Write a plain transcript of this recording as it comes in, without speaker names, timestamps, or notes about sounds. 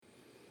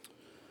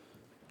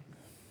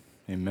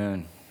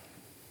Amen.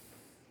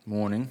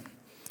 Morning.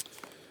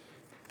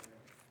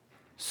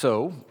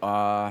 So,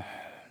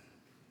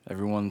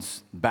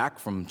 everyone's back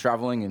from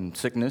traveling and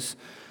sickness,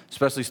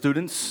 especially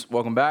students.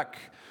 Welcome back.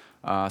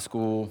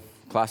 School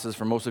classes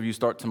for most of you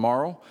start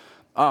tomorrow.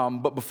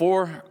 But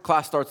before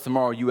class starts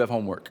tomorrow, you have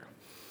homework.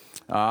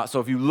 So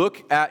if you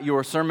look at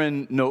your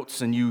sermon notes,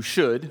 and you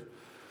should,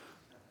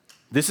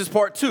 this is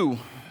part 2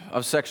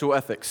 of sexual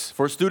ethics.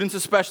 For students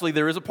especially,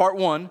 there is a part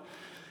 1.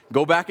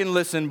 Go back and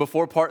listen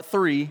before part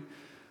 3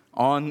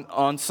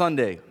 on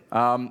Sunday.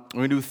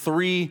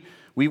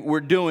 We're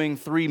doing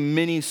 3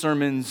 mini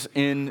sermons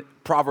in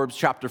Proverbs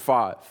chapter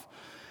 5.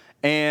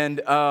 And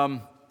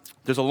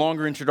there's a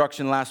longer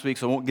introduction last week,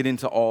 so I won't get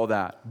into all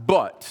that.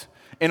 But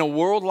in a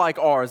world like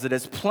ours that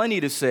has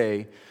plenty to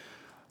say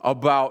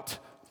about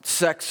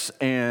sex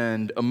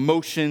and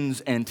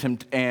emotions and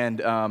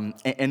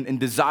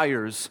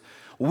desires,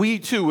 we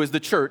too, as the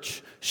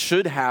church,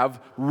 should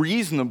have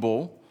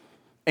reasonable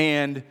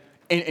and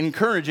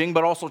encouraging,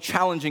 but also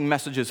challenging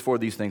messages for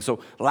these things. So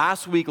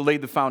last week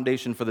laid the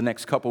foundation for the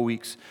next couple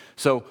weeks.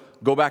 So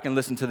go back and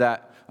listen to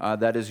that.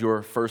 That is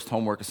your first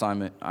homework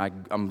assignment.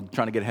 I'm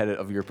trying to get ahead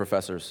of your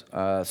professors.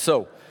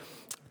 So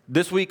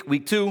this week,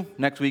 week 2.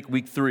 Next week,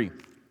 week 3.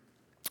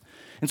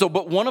 And so,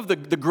 but one of the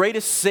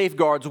greatest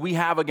safeguards we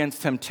have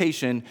against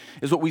temptation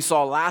is what we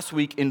saw last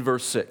week in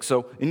verse 6.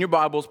 So in your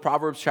Bibles,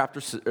 Proverbs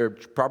chapter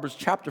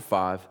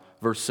 5,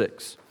 verse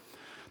 6.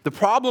 The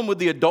problem with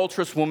the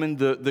adulterous woman,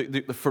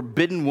 the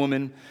forbidden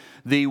woman,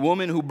 the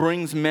woman who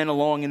brings men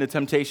along into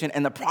temptation,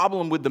 and the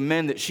problem with the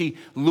men that she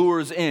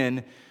lures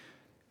in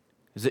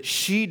is that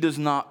she does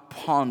not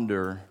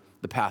ponder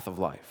the path of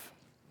life.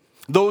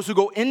 Those who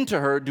go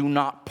into her do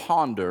not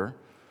ponder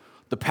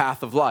the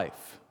path of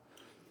life.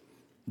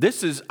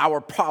 This is our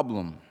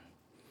problem.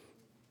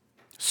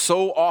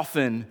 So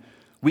often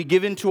we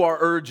give in to our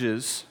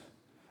urges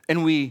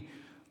and we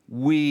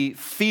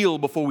feel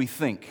before we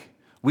think.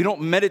 We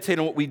don't meditate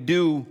on what we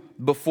do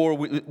before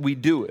we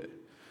do it.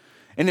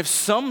 And if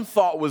some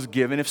thought was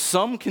given, if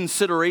some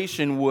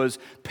consideration was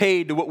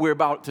paid to what we're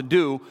about to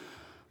do,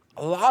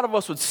 a lot of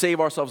us would save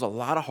ourselves a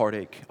lot of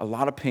heartache, a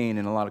lot of pain,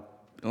 and a lot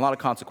of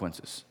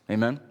consequences.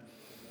 Amen?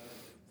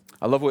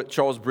 I love what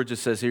Charles Bridges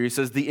says here. He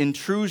says, the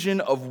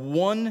intrusion of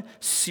one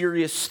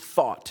serious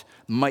thought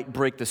might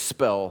break the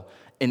spell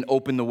and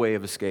open the way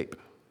of escape.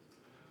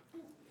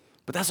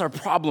 But that's our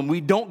problem.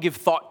 We don't give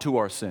thought to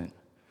our sin.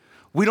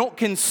 We don't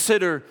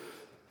consider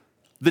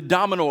the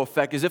domino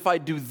effect as if I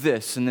do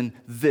this and then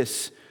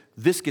this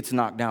gets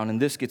knocked down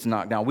and this gets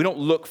knocked down. We don't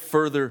look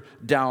further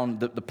down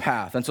the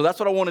path. And so that's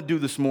what I want to do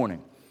this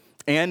morning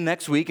and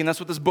next week, and that's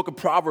what this book of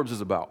Proverbs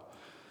is about.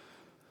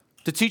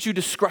 To teach you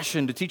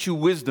discretion, to teach you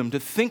wisdom, to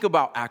think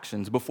about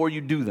actions before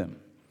you do them.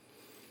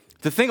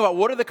 To think about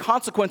what are the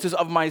consequences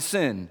of my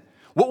sin?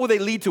 What will they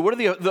lead to? What are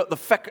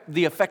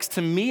the effects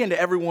to me and to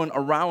everyone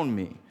around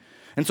me?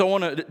 And so I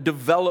want to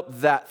develop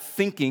that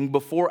thinking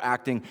before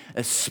acting,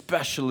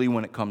 especially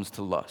when it comes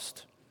to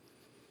lust.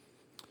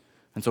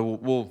 And so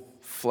we'll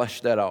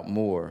flesh that out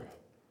more.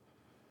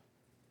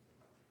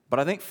 But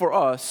I think for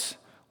us,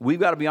 we've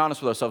got to be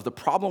honest with ourselves. The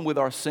problem with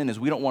our sin is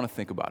we don't want to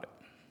think about it.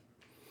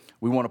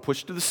 We want to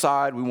push it to the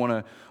side. We want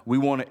to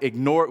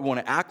ignore it. We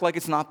want to act like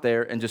it's not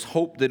there and just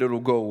hope that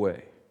it'll go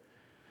away.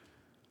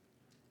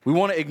 We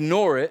want to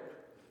ignore it,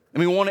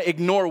 and we want to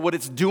ignore what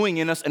it's doing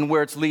in us and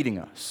where it's leading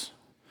us.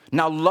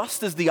 Now,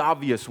 lust is the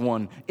obvious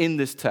one in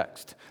this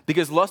text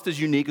because lust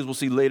is unique, as we'll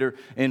see later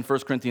in 1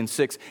 Corinthians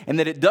 6, and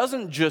that it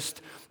doesn't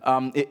just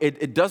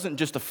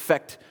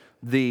affect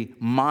the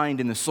mind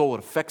and the soul; it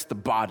affects the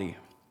body.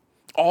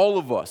 All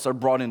of us are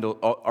brought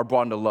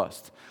into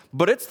lust,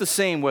 but it's the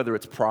same whether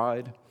it's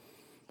pride,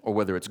 or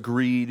whether it's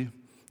greed,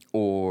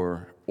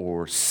 or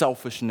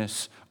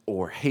selfishness,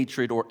 or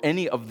hatred, or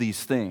any of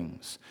these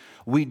things.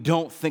 We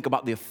don't think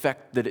about the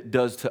effect that it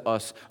does to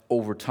us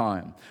over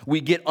time.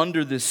 We get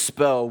under this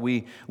spell,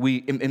 we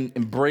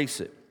embrace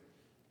it.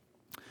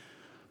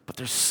 But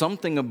there's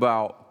something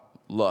about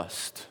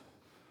lust,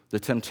 the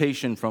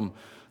temptation from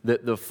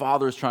that the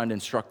Father is trying to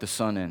instruct the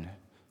Son in.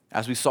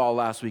 As we saw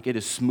last week, it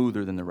is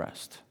smoother than the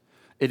rest.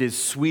 It is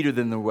sweeter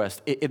than the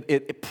rest.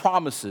 It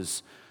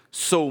promises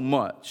so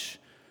much.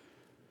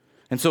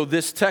 And so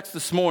this text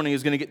this morning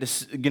is going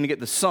to get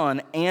the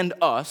Son and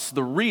us,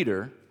 the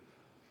reader,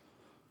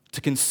 to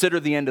consider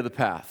the end of the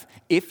path.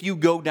 If you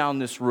go down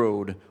this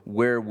road,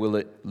 where will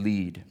it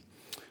lead?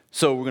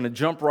 So we're going to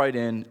jump right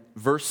in,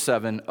 verse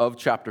 7 of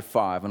chapter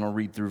 5, and I'll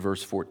read through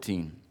verse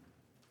 14.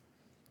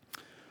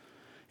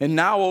 And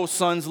now, O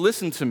sons,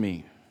 listen to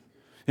me,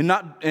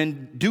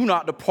 and do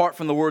not depart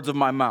from the words of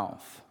my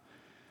mouth.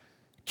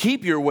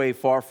 Keep your way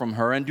far from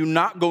her, and do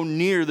not go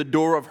near the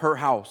door of her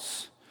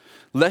house,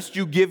 lest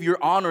you give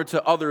your honor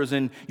to others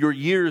and your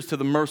years to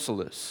the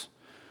merciless.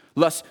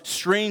 Lest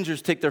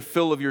strangers take their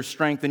fill of your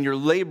strength and your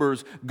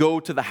labors go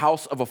to the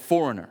house of a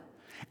foreigner.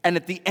 And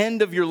at the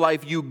end of your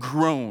life you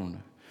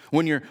groan,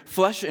 when your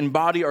flesh and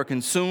body are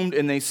consumed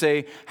and they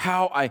say,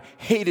 how I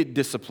hated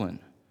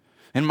discipline,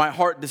 and my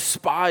heart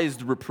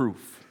despised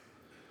reproof.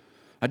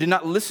 I did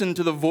not listen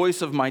to the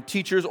voice of my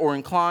teachers or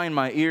incline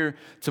my ear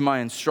to my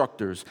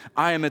instructors.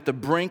 I am at the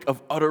brink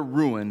of utter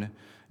ruin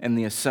in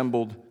the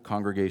assembled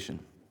congregation.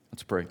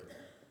 Let's pray.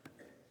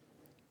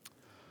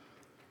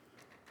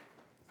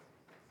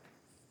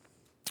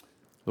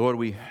 Lord,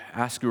 we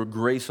ask your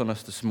grace on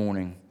us this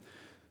morning.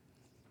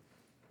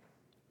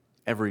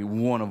 Every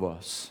one of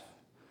us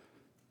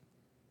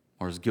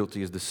are as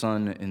guilty as the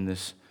son in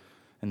this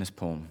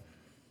poem.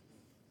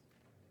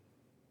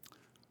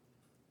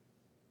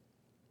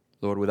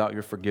 Lord, without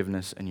your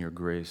forgiveness and your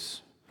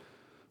grace,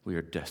 we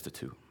are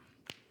destitute.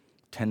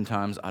 10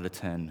 times out of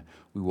 10,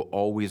 we will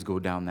always go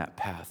down that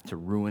path to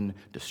ruin,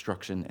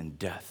 destruction, and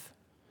death.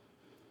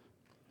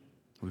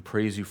 We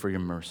praise you for your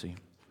mercy.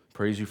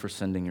 Praise you for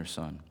sending your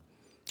Son.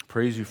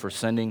 Praise you for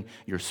sending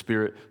your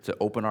Spirit to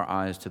open our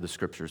eyes to the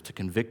Scriptures, to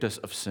convict us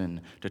of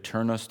sin, to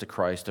turn us to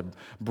Christ, to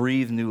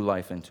breathe new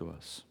life into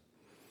us.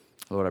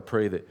 Lord, I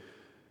pray that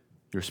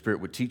your Spirit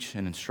would teach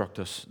and instruct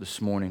us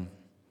this morning,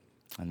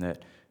 and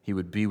that he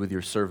would be with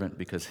your servant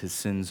because his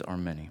sins are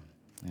many.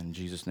 In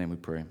Jesus' name we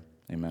pray.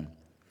 Amen.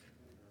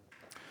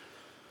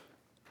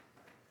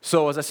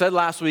 So, as I said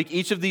last week,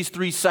 each of these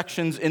 3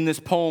 sections in this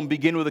poem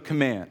begin with a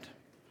command.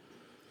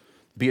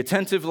 Be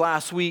attentive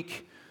last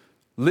week,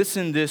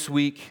 listen this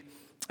week,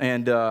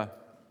 and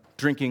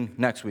drinking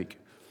next week.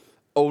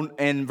 Oh,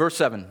 and verse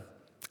 7,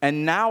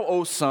 and now,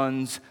 O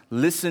sons,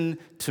 listen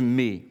to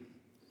me.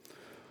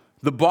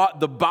 The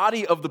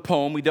body of the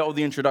poem, we dealt with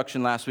the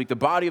introduction last week, the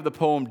body of the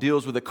poem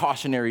deals with a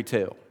cautionary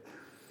tale.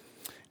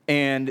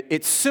 And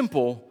it's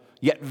simple,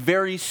 yet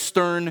very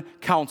stern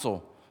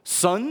counsel.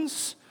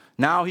 Sons,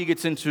 now he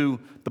gets into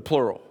the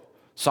plural.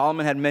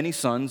 Solomon had many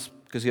sons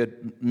because he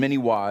had many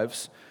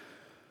wives.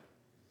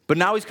 But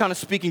now he's kind of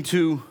speaking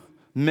to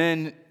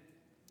men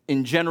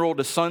in general,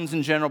 to sons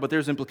in general, but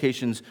there's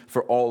implications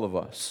for all of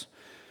us.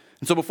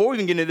 And so before we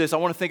even get into this, I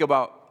want to think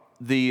about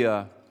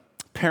the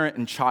parent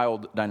and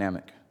child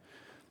dynamic.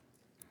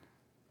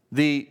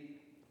 The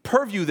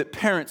purview that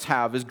parents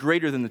have is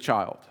greater than the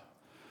child.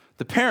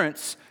 The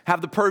parents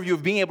have the purview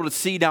of being able to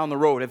see down the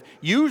road,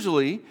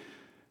 usually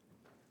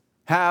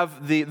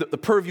have the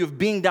purview of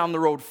being down the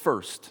road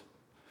first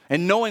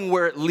and knowing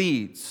where it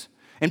leads.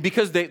 And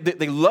because they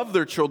love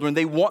their children,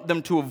 they want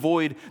them to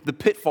avoid the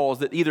pitfalls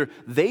that either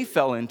they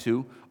fell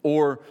into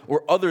or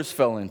others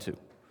fell into.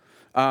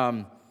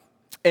 And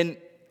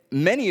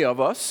many of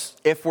us,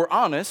 if we're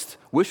honest,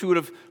 wish we would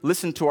have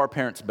listened to our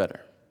parents better.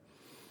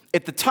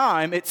 At the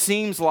time, it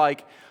seems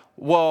like,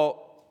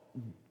 well,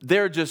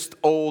 they're just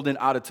old and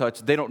out of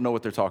touch. They don't know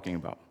what they're talking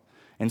about.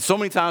 And so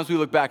many times we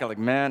look back and like,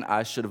 man,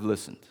 I should have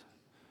listened.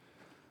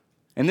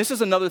 And this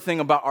is another thing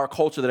about our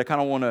culture that I kind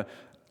of want to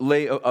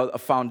lay a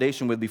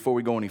foundation with before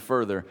we go any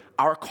further.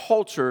 Our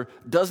culture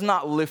does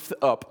not lift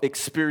up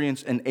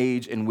experience and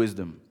age and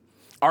wisdom.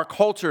 Our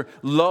culture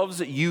loves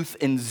youth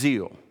and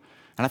zeal.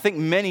 And I think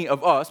many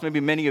of us,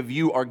 maybe many of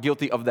you, are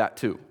guilty of that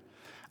too.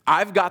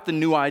 I've got the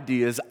new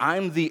ideas.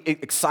 I'm the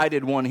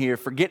excited one here.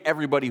 Forget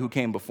everybody who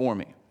came before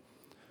me.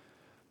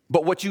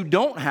 But what you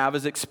don't have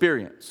is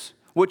experience.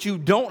 What you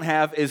don't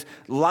have is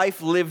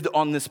life lived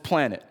on this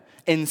planet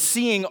and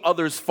seeing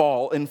others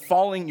fall and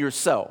falling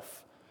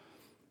yourself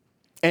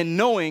and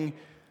knowing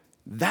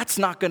that's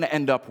not going to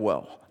end up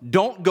well.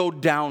 Don't go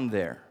down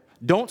there.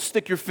 Don't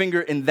stick your finger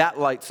in that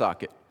light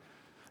socket.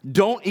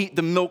 Don't eat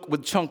the milk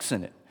with chunks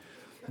in it.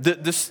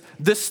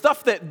 The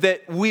stuff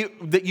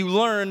that you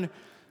learn,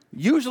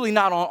 usually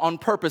not on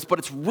purpose, but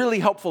it's really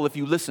helpful if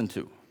you listen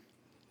to.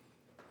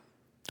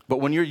 But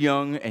when you're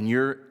young and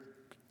you're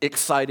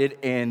excited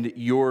and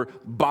your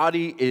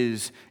body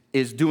is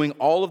doing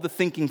all of the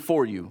thinking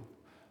for you,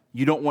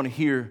 you don't want to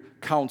hear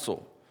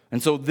counsel.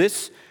 And so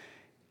this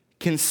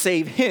can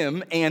save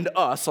him and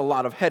us a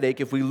lot of headache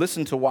if we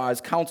listen to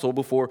wise counsel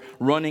before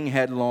running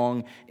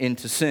headlong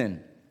into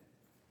sin.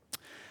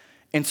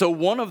 And so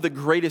one of the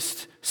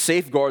greatest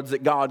safeguards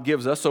that God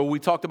gives us, so we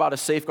talked about a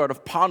safeguard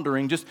of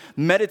pondering, just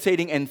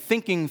meditating and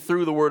thinking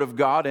through the Word of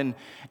God and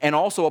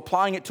also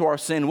applying it to our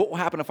sin. What will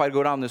happen if I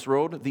go down this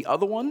road? The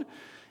other one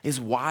is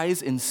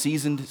wise and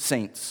seasoned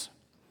saints.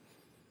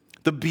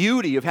 The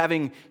beauty of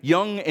having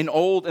young and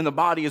old in the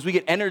body is we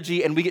get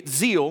energy and we get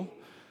zeal,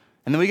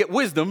 and then we get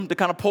wisdom to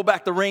kind of pull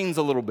back the reins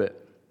a little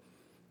bit.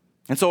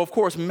 And so, of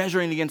course,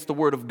 measuring against the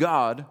Word of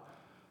God,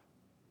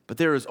 but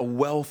there is a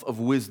wealth of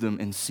wisdom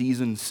in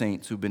seasoned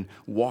saints who've been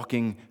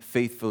walking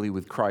faithfully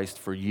with Christ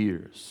for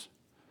years.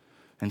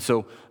 And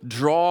so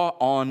draw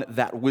on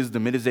that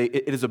wisdom. It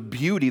is a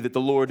beauty that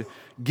the Lord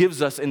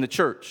gives us in the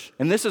church.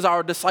 And this is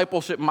our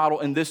discipleship model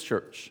in this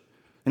church.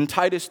 In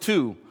Titus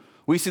 2,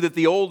 we see that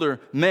the older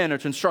men are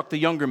to instruct the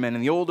younger men,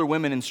 and the older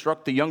women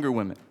instruct the younger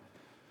women.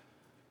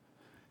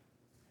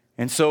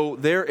 And so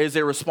there is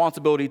a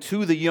responsibility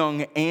to the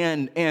young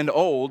and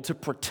old to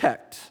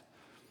protect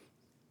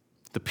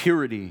the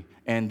purity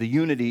and the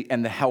unity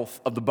and the health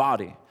of the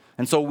body.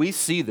 And so we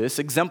see this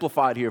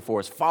exemplified here for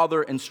us,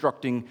 father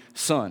instructing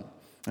son.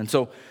 And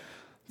so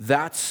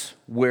that's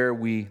where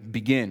we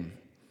begin.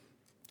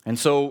 And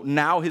so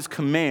now his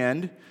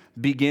command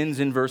begins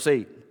in verse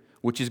 8,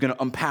 which he's going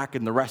to unpack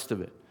in the rest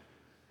of it.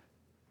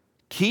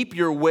 keep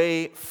your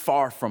way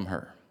far from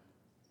her.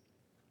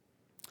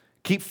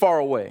 Keep far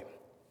away.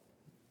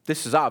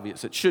 This is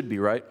obvious. It should be,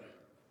 right?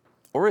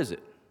 Or is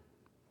it?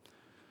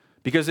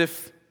 Because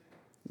if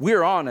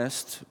we're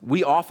honest,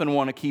 we often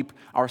want to keep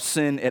our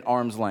sin at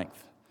arm's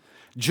length.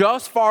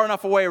 Just far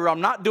enough away where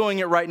I'm not doing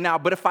it right now,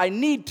 but if I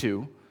need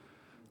to,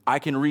 I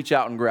can reach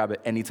out and grab it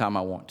anytime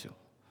I want to.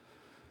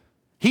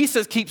 He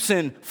says keep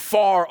sin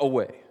far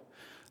away.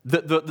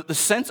 The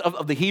sense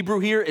of the Hebrew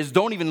here is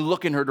don't even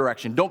look in her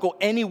direction. Don't go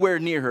anywhere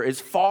near her.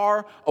 As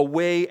far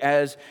away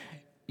as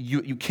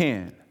you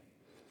can.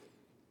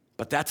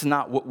 But that's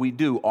not what we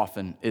do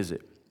often, is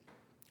it?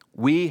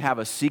 We have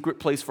a secret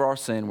place for our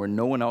sin where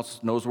no one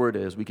else knows where it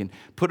is. We can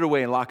put it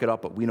away and lock it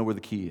up, but we know where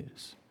the key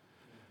is.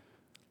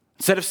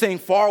 Instead of staying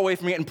far away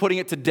from it and putting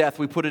it to death,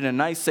 we put it in a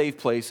nice, safe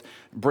place,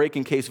 break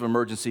in case of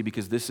emergency,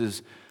 because this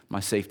is my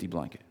safety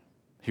blanket.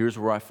 Here's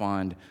where I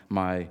find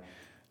my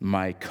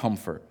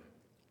comfort.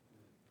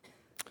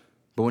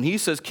 But when he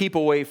says keep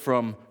away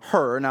from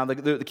her, now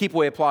the keep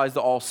away applies to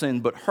all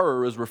sin, but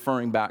her is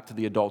referring back to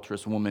the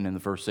adulterous woman in the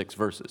first 6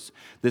 verses.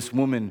 This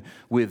woman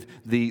with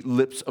the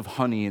lips of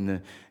honey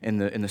and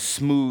the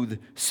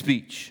smooth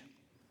speech.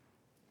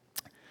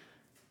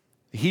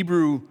 The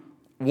Hebrew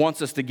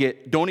wants us to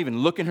don't even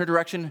look in her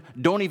direction,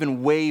 don't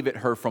even wave at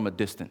her from a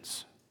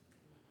distance.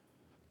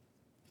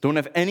 Don't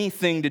have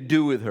anything to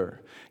do with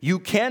her. You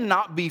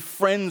cannot be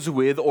friends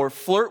with or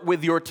flirt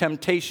with your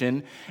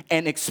temptation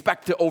and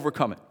expect to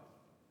overcome it.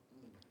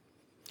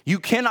 You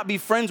cannot be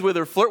friends with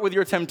or flirt with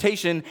your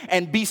temptation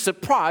and be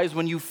surprised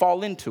when you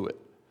fall into it.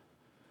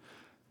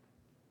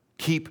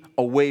 Keep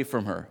away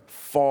from her.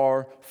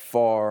 Far,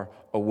 far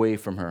away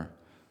from her.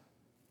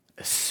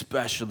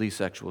 Especially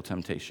sexual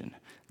temptation.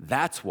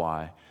 That's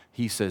why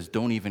he says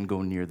don't even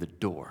go near the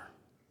door.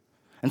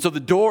 And so the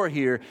door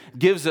here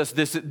gives us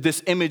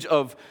this image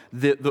of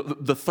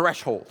the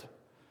threshold.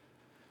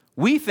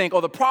 We think,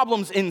 the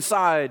problem's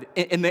inside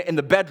in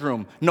the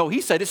bedroom. No,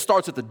 he said it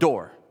starts at the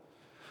door.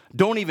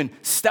 Don't even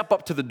step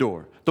up to the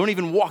door. Don't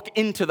even walk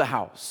into the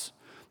house.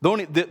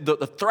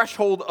 The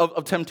threshold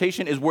of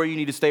temptation is where you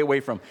need to stay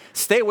away from.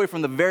 Stay away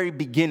from the very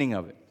beginning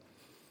of it.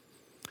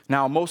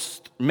 Now,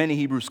 many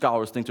Hebrew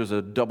scholars think there's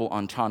a double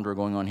entendre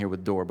going on here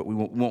with door, but we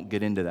won't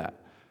get into that.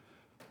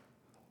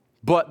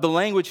 But the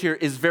language here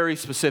is very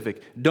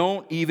specific.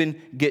 Don't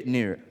even get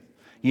near it.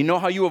 You know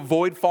how you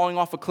avoid falling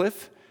off a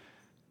cliff?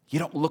 You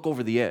don't look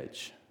over the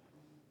edge.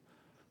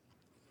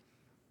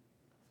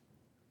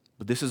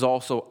 But this is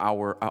also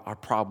our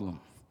problem.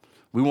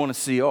 We want to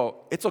see,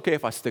 it's okay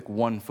if I stick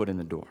one foot in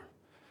the door.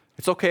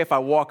 It's okay if I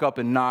walk up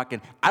and knock,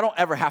 and I don't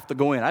ever have to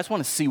go in. I just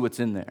want to see what's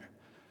in there.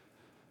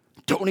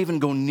 Don't even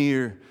go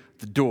near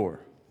the door.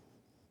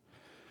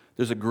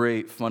 There's a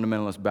great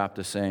fundamentalist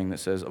Baptist saying that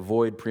says,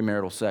 avoid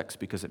premarital sex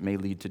because it may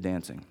lead to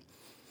dancing.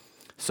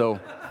 So,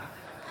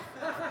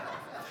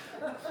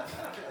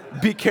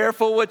 be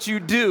careful what you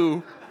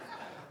do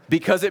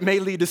because it may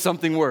lead to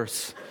something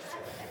worse.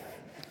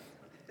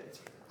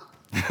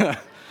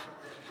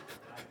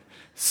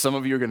 Some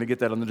of you are going to get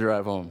that on the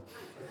drive home.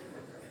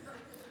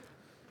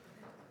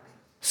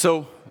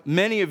 So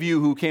many of you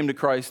who came to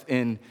Christ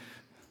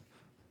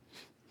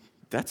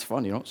that's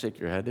fun. You don't shake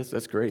your head.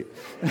 That's great.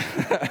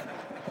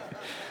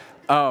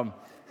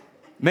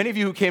 Many of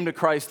you who came to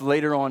Christ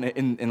later on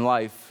in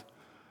life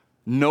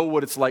know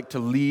what it's like to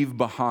leave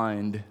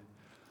behind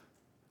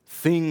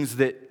things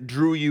that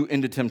drew you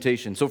into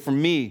temptation. So for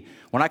me,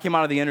 when I came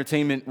out of the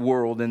entertainment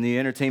world and the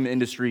entertainment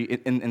industry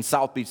in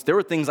South Beach, there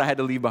were things I had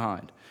to leave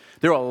behind.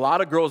 There were a lot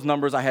of girls'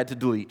 numbers I had to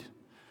delete.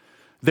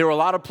 There were a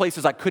lot of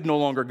places I could no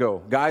longer go.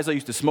 Guys I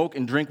used to smoke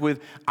and drink with,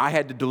 I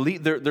had to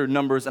delete their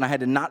numbers, and I had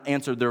to not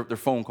answer their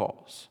phone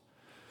calls.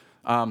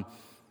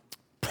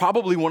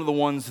 Probably one of the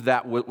ones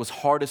that was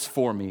hardest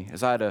for me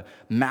is I had a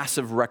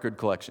massive record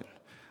collection.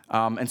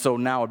 And so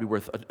now it'd be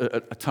worth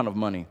a ton of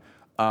money.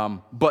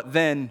 But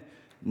then,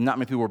 not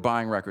many people were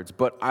buying records,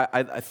 but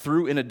I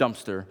threw in a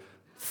dumpster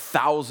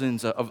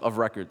thousands of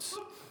records.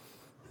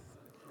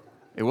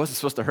 It wasn't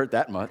supposed to hurt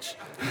that much.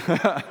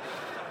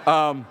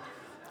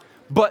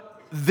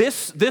 But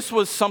this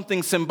was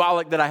something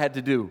symbolic that I had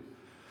to do.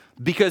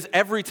 Because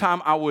every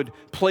time I would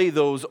play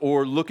those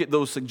or look at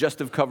those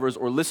suggestive covers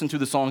or listen to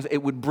the songs, it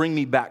would bring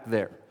me back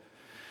there.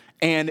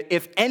 And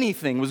if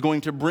anything was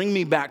going to bring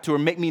me back to or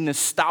make me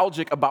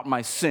nostalgic about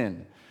my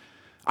sin,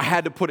 I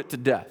had to put it to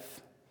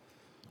death.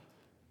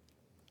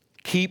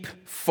 Keep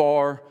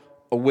far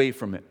away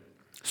from it.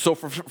 So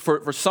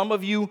for some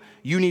of you,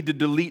 you need to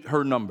delete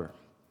her number.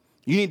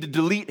 You need to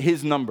delete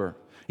his number.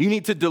 You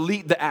need to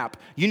delete the app.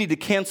 You need to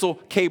cancel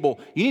cable.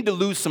 You need to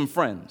lose some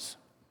friends.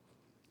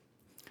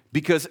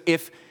 Because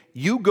if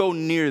you go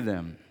near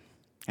them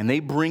and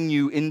they bring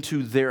you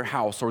into their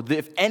house, or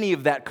if any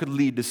of that could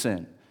lead to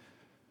sin,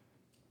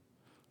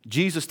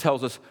 Jesus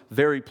tells us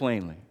very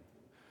plainly,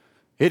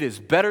 it is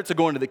better to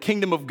go into the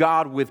kingdom of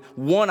God with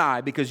one eye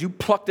because you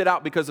plucked it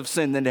out because of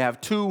sin than to have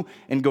two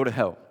and go to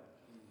hell.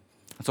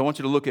 So I want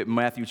you to look at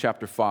Matthew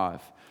chapter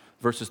 5,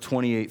 verses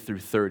 28 through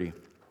 30.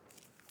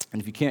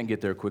 And if you can't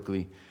get there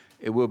quickly,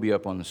 it will be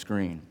up on the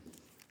screen.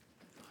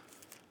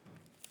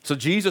 So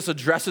Jesus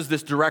addresses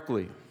this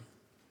directly.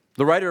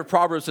 The writer of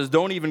Proverbs says,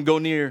 don't even go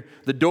near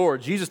the door.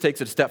 Jesus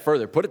takes it a step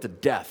further. Put it to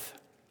death.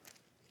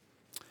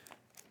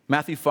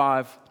 Matthew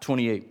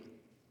 5:28.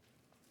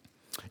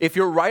 If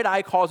your right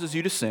eye causes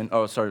you to sin,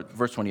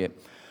 verse 28.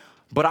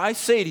 But I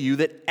say to you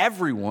that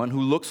everyone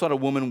who looks at a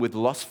woman with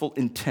lustful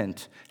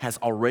intent has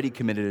already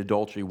committed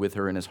adultery with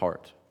her in his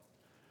heart.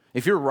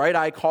 If your right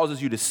eye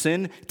causes you to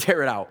sin,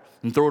 tear it out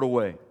and throw it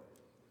away.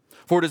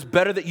 For it is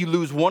better that you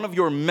lose one of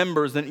your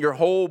members than your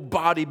whole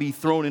body be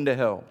thrown into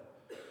hell.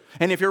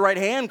 And if your right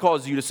hand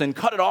causes you to sin,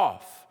 cut it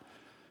off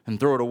and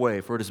throw it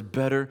away. For it is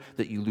better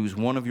that you lose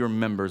one of your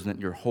members than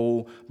that your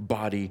whole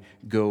body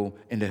go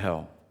into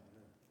hell.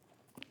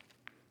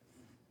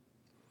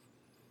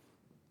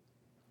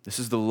 This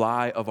is the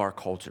lie of our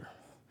culture,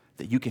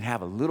 that you can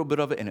have a little bit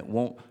of it and it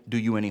won't do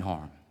you any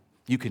harm.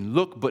 You can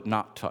look but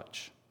not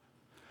touch.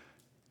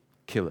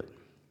 Kill it.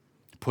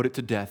 Put it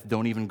to death.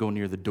 Don't even go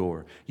near the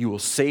door. You will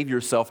save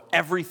yourself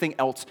everything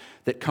else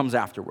that comes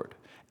afterward.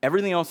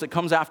 Everything else that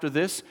comes after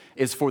this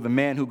is for the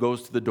man who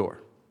goes to the door.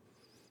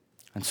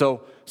 And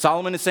so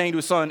Solomon is saying to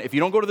his son, if you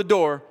don't go to the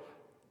door,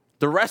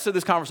 the rest of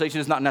this conversation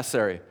is not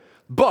necessary.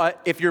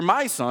 But if you're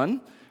my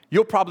son,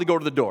 you'll probably go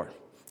to the door.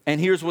 And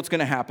here's what's going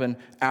to happen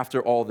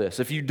after all this.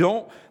 If you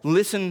don't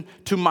listen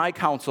to my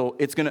counsel,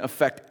 it's going to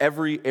affect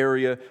every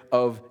area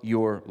of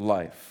your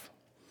life.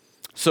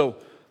 So,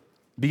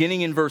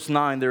 beginning in verse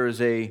 9, there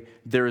is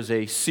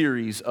a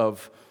series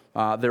of,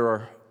 there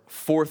are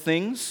 4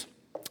 things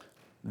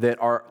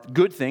that are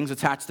good things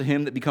attached to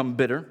him that become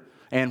bitter,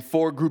 and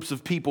 4 groups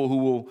of people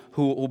who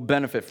will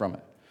benefit from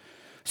it.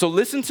 So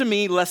listen to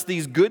me, lest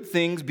these good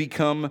things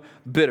become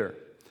bitter.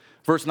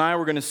 Verse 9,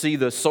 we're going to see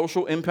the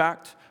social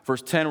impact.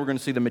 Verse 10, we're going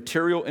to see the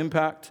material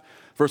impact.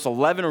 Verse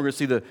 11, we're going to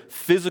see the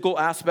physical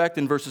aspect.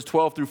 In verses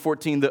 12 through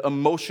 14, the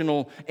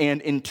emotional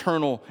and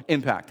internal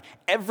impact.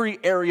 Every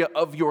area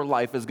of your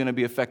life is going to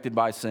be affected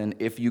by sin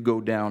if you go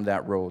down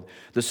that road.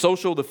 The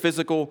social, the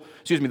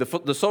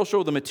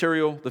social, the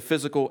material, the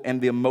physical,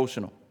 and the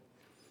emotional.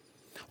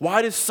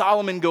 Why does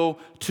Solomon go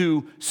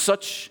to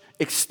such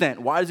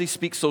extent? Why does he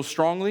speak so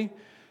strongly?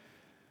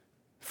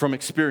 From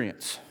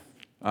experience.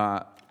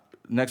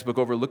 Next book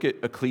over, look at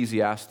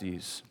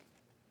Ecclesiastes.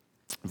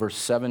 Verse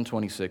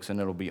 7:26, and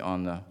it'll be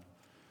on the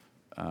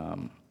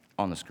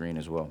screen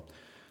as well.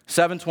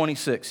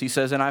 7:26, he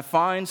says, and I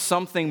find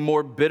something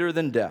more bitter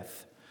than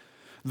death,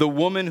 the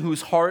woman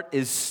whose heart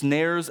is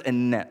snares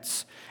and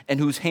nets, and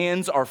whose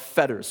hands are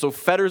fetters. So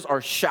fetters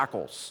are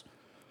shackles.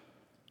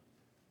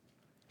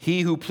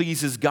 He who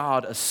pleases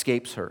God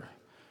escapes her,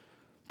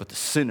 but the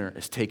sinner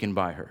is taken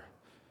by her.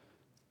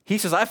 He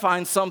says, I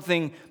find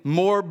something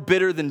more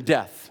bitter than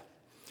death.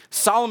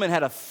 Solomon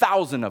had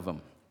 1,000 of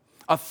them.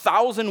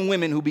 1,000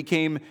 women who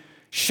became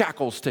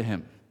shackles to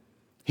him.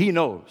 He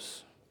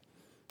knows.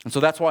 And so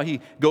that's why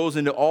he goes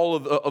into all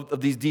of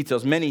these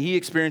details. Many he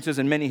experiences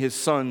and many his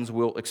sons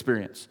will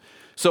experience.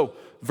 So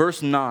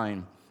verse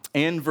 9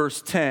 and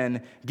verse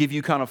 10 give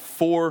you kind of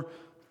 4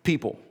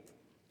 people.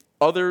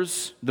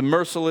 Others, the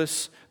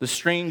merciless, the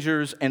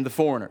strangers, and the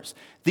foreigners.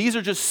 These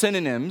are just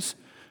synonyms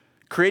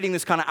creating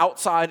this kind of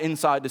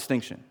outside-inside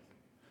distinction.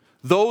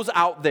 Those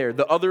out there,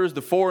 the others,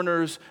 the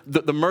foreigners,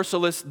 the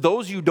merciless,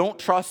 those you don't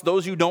trust,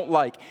 those you don't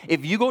like.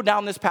 If you go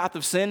down this path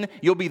of sin,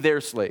 you'll be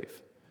their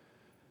slave.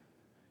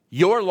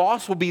 Your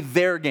loss will be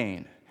their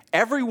gain.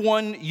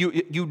 Everyone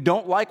you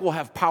don't like will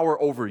have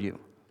power over you.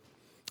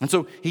 And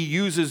so he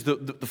uses the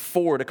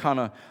 4 to kind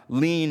of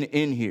lean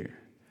in here.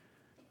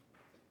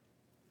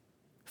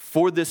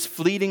 For this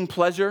fleeting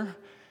pleasure,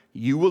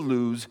 you will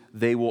lose,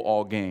 they will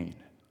all gain.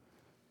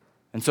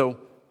 And so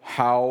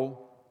how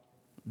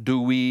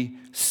do we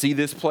see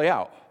this play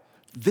out?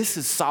 This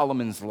is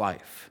Solomon's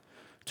life.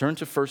 Turn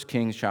to 1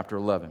 Kings chapter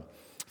 11.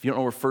 If you don't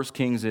know where 1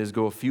 Kings is,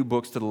 go a few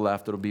books to the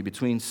left. It'll be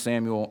between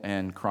Samuel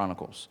and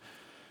Chronicles.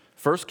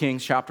 1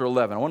 Kings chapter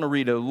 11. I want to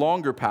read a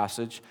longer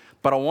passage,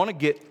 but I want to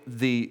get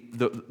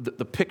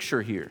the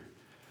picture here.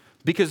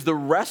 Because the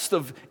rest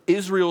of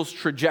Israel's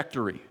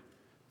trajectory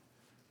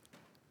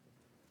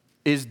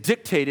is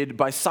dictated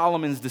by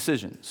Solomon's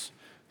decisions.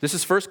 This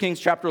is 1 Kings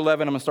chapter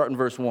 11. I'm going to start in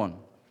verse 1.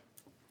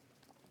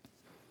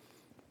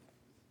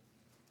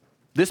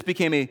 This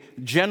became a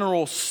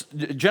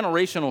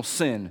generational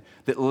sin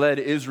that led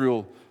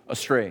Israel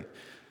astray.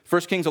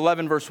 1 Kings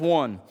 11, verse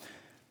 1.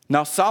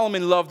 Now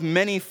Solomon loved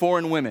many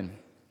foreign women,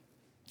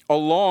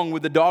 along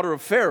with the daughter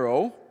of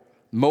Pharaoh,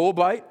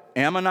 Moabite,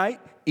 Ammonite,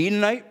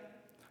 Edomite,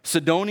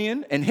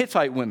 Sidonian, and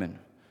Hittite women,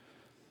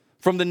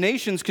 from the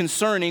nations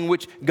concerning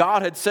which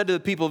God had said to the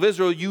people of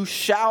Israel, you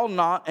shall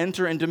not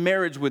enter into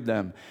marriage with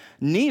them,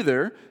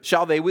 neither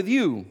shall they with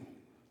you.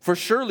 For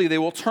surely they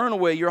will turn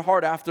away your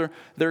heart after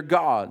their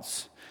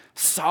gods.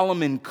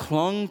 Solomon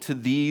clung to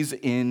these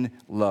in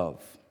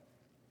love.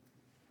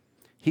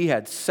 He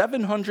had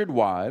 700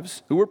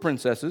 wives who were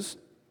princesses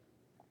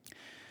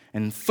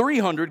and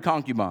 300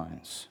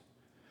 concubines.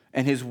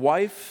 And his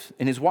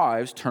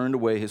wives turned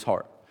away his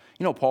heart.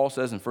 You know, Paul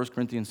says in 1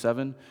 Corinthians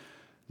 7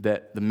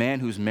 that the man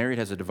who's married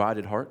has a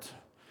divided heart.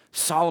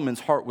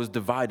 Solomon's heart was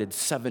divided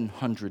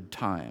 700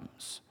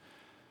 times.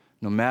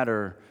 No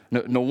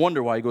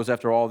wonder why he goes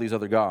after all these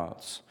other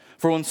gods.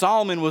 For when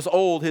Solomon was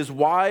old, his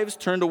wives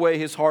turned away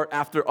his heart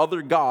after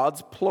other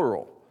gods,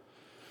 plural.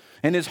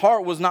 And his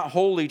heart was not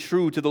wholly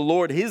true to the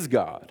Lord his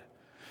God,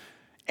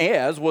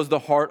 as was the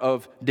heart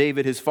of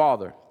David his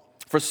father.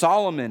 For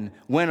Solomon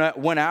went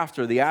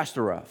after the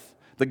Ashtoreth,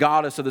 the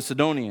goddess of the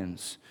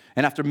Sidonians,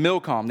 and after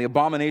Milcom, the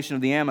abomination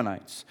of the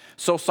Ammonites.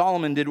 So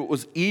Solomon did what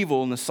was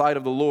evil in the sight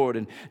of the Lord,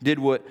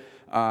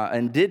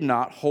 and did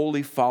not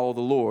wholly follow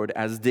the Lord,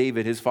 as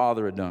David his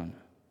father had done.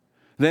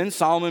 Then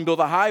Solomon built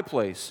a high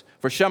place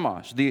for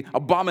Chemosh, the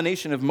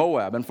abomination of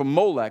Moab, and for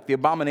Molech, the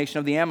abomination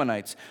of the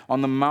Ammonites,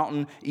 on the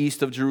mountain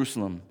east of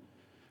Jerusalem.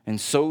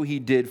 And so he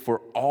did for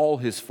all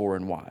his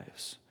foreign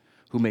wives,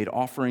 who made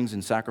offerings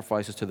and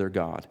sacrifices to their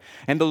God.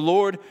 And the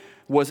Lord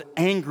was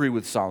angry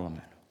with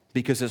Solomon,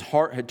 because his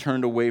heart had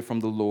turned away from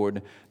the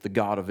Lord, the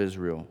God of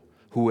Israel,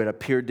 who had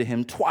appeared to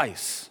him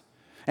twice,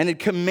 and had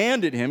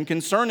commanded him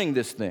concerning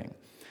this thing,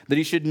 that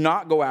he should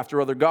not go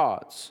after other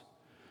gods.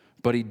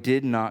 But he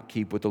did not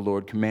keep what the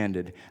Lord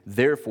commanded.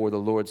 Therefore the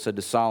Lord said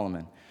to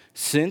Solomon,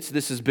 since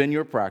this has been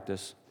your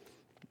practice,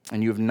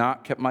 and you have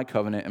not kept my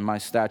covenant and my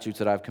statutes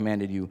that I have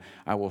commanded you,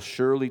 I will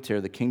surely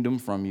tear the kingdom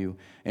from you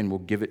and will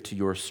give it to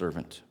your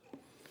servant.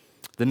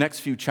 The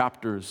next few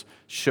chapters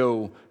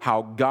show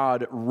how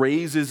God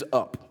raises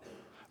up,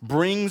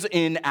 brings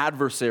in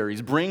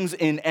adversaries, brings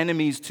in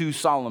enemies to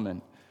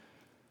Solomon.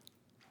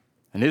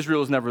 And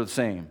Israel is never the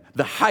same.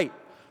 The height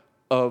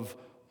of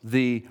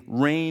the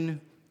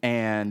reign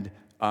and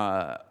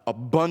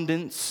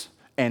abundance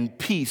and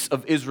peace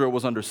of Israel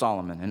was under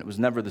Solomon, and it was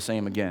never the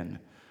same again.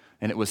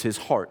 And it was his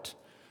heart,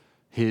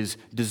 his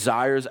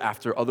desires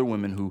after other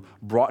women who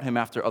brought him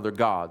after other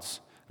gods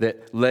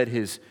that led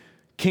his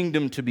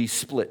kingdom to be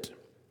split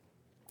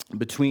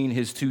between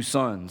his two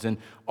sons. And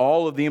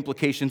all of the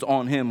implications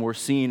on him were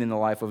seen in the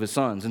life of his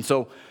sons. And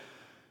so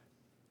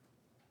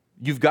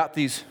you've got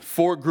these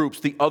four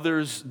groups, the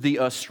others,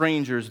 the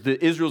strangers.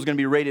 Israel's going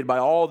to be raided by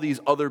all these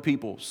other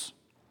peoples.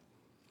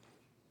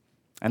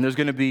 And there's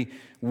going to be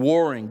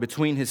warring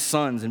between his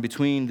sons and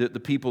between the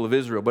people of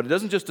Israel. But it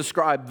doesn't just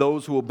describe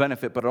those who will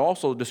benefit, but it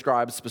also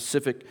describes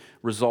specific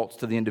results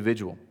to the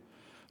individual.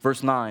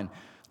 Verse 9,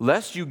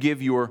 lest you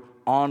give your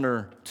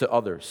honor to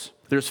others.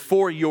 There's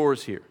 4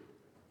 yours here.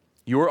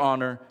 Your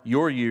honor,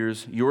 your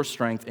years, your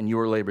strength, and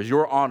your labors.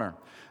 Your honor.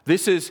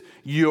 This is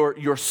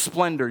your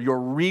splendor, your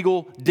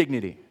regal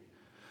dignity.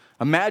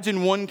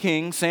 Imagine one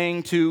king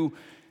saying to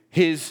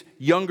his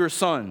younger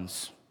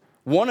sons,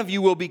 one of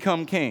you will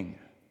become king.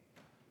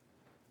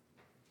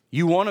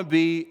 You want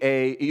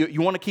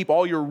to keep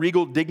all your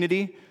regal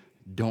dignity?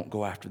 Don't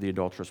go after the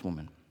adulterous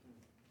woman.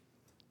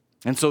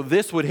 And so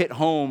this would hit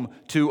home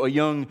to a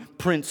young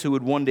prince who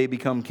would one day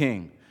become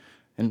king.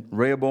 And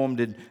Rehoboam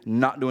did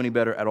not do any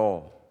better at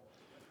all.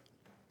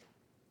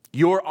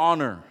 Your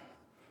honor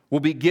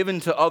will be given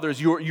to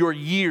others, your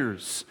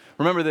years.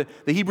 Remember,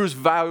 the Hebrews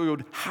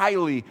valued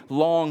highly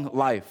long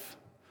life.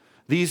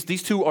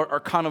 These two are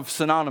kind of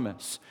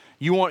synonymous.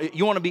 You want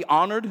to be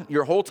honored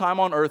your whole time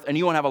on earth, and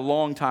you want to have a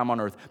long time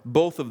on earth.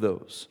 Both of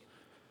those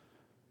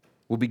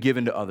will be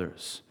given to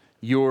others.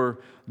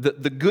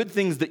 The good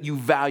things that you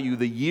value,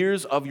 the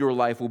years of your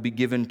life, will be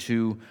given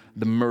to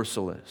the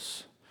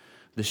merciless.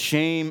 The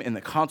shame and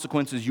the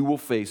consequences you will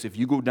face if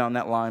you go down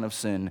that line of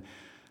sin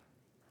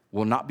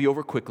will not be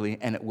over quickly,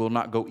 and it will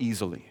not go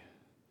easily.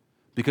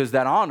 Because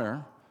that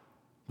honor,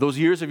 those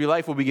years of your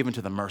life will be given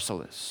to the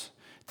merciless.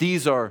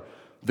 These are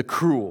the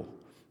cruel.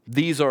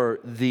 These are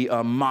the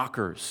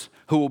mockers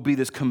who will be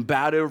this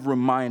combative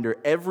reminder.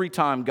 Every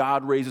time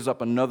God raises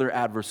up another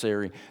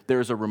adversary,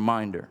 there's a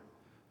reminder.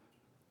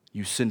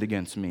 You sinned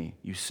against me.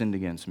 You sinned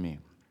against me.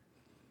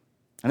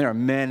 And there are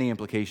many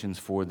implications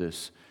for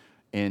this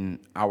in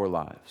our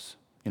lives.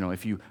 You know,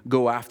 if you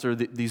go after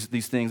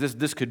these things,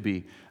 this could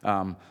be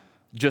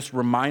just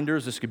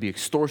reminders. This could be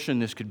extortion.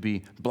 This could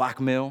be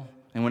blackmail.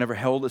 And whenever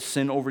held a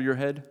sin over your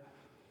head,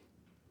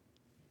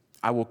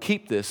 I will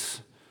keep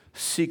this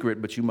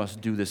secret, but you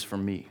must do this for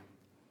me.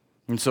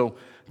 And so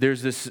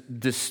there's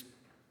this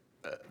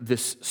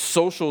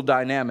social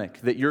dynamic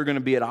that you're going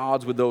to be at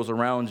odds with those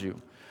around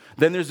you.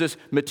 Then there's this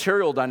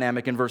material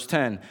dynamic in verse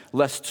 10,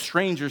 lest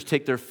strangers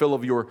take their fill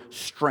of your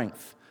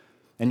strength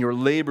and your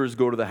labors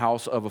go to the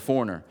house of a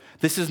foreigner.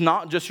 This is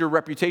not just your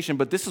reputation,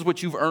 but this is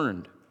what you've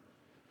earned.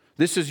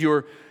 This is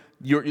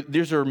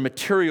these are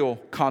material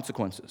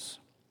consequences.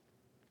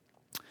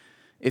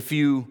 If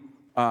you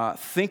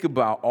think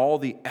about all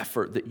the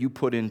effort that you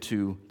put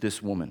into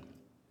this woman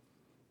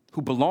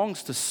who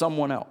belongs to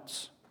someone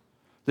else.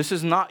 This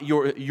is not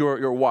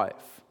your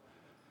wife.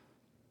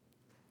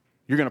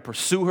 You're going to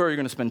pursue her. You're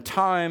going to spend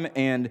time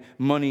and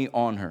money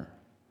on her.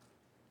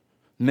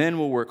 Men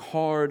will work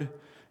hard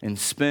and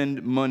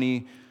spend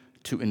money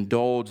to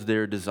indulge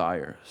their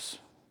desires.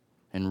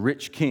 And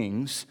rich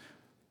kings,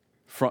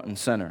 front and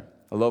center.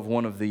 I love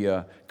one of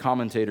the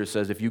commentators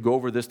says, if you go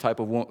after this type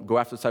of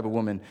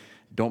woman,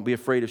 don't be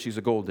afraid if she's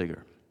a gold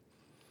digger.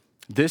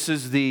 This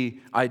is the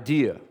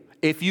idea.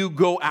 If you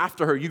go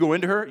after her, you go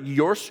into her,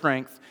 your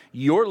strength,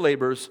 your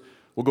labors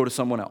will go to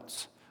someone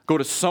else, go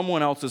to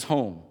someone else's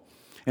home.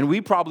 And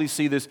we probably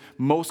see this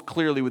most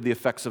clearly with the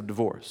effects of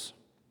divorce.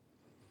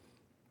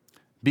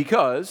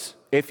 Because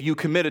if you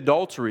commit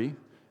adultery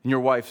and your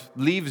wife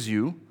leaves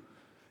you,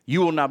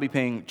 you will now be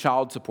paying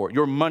child support.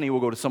 Your money will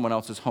go to someone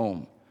else's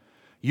home.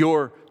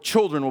 Your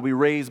children will be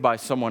raised by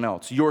someone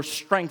else. Your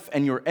strength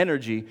and your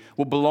energy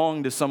will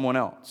belong to someone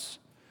else.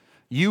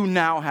 You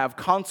now have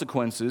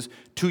consequences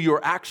to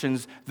your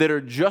actions that are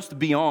just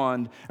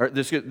beyond, or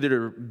that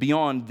are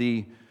beyond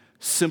the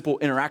simple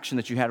interaction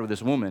that you had with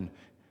this woman.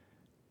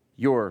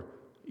 Your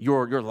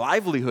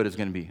livelihood is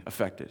going to be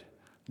affected.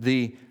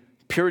 The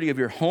purity of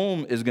your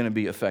home is going to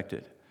be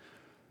affected.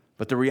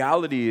 But the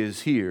reality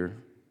is here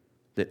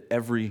that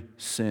every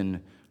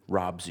sin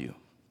robs you.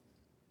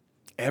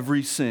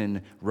 Every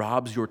sin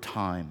robs your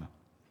time,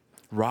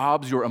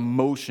 robs your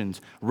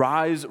emotions,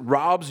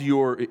 robs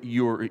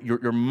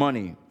your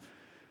money,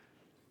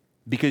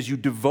 because you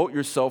devote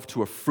yourself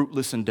to a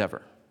fruitless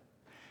endeavor.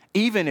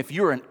 Even if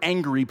you're an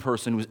angry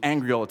person who's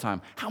angry all the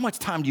time, how much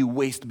time do you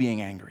waste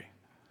being angry?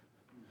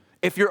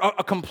 If you're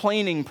a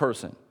complaining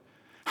person,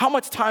 how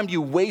much time do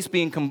you waste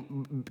being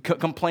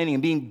complaining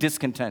and being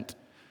discontent?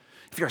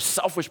 If you're a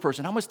selfish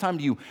person, how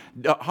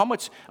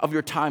much of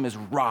your time is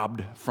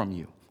robbed from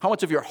you? How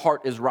much of your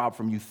heart is robbed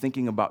from you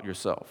thinking about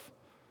yourself?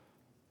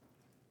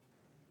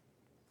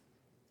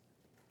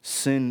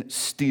 Sin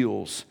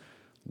steals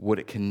what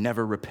it can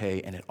never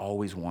repay, and it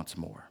always wants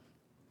more.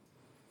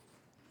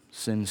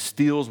 Sin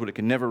steals what it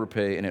can never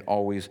repay, and it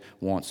always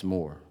wants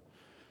more.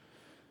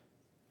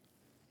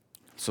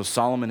 So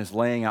Solomon is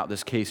laying out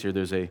this case here.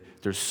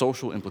 There's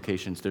social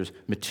implications. There's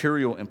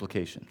material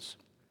implications.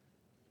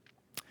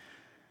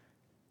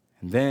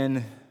 And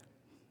then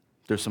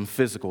there's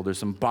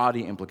some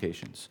body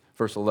implications.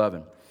 Verse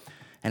 11,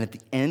 and at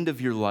the end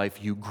of your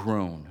life you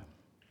groan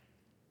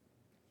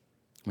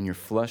when your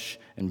flesh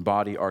and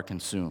body are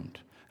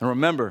consumed. And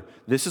remember,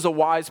 this is a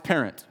wise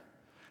parent.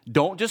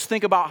 Don't just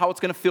think about how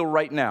it's going to feel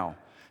right now.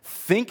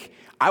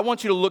 I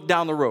want you to look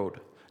down the road.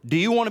 Do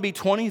you want to be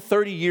 20,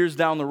 30 years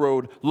down the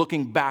road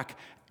looking back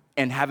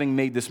and having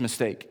made this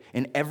mistake,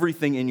 and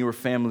everything in your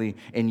family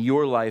and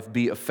your life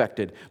be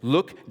affected?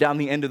 Look down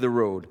the end of the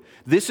road.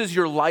 This is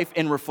your life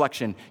in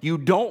reflection. You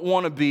don't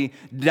want to be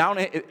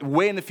down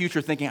way in the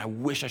future thinking, I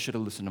wish I should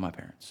have listened to my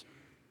parents.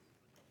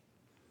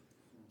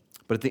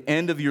 But at the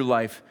end of your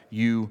life,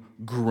 you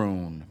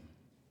groan.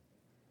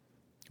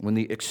 When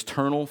the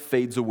external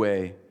fades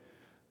away,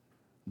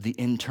 the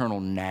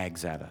internal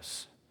nags at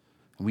us.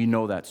 We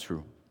know that's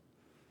true.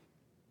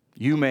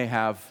 You may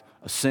have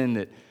a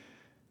sin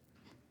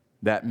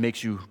that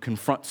makes you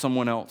confront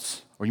someone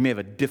else, or you may have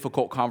a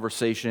difficult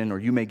conversation, or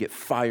you may get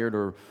fired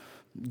or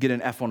get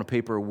an F on a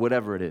paper, or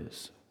whatever it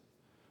is.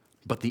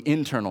 But the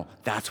internal,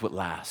 that's what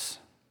lasts.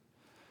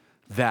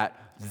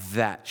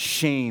 That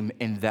shame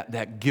and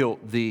that guilt,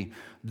 the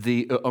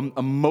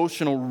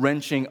emotional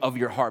wrenching of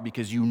your heart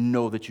because you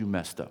know that you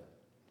messed up.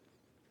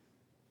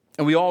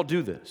 And we all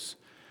do this.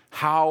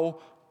 How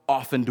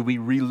often do we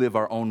relive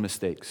our own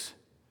mistakes?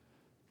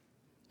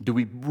 Do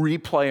we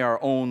replay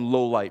our own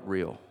low-light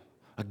reel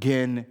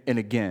again and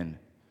again?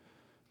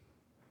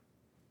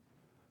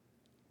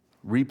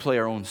 Replay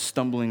our own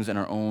stumblings and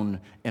our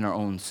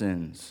own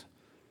sins.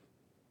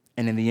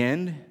 And in the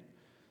end,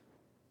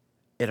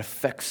 it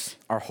affects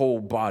our whole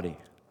body.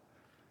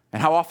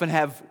 And how often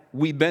have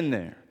we been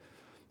there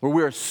where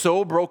we are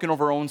so broken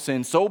over our own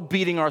sin, so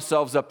beating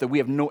ourselves up that we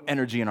have no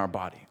energy in our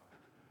body?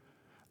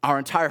 Our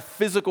entire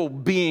physical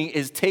being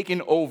is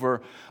taken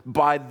over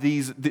by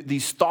these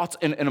thoughts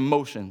and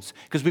emotions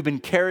because we've been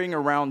carrying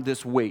around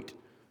this weight.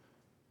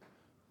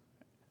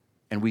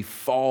 And we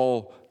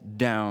fall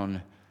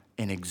down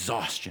in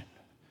exhaustion.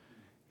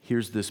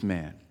 Here's this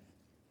man,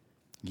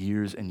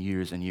 years and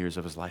years and years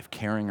of his life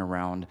carrying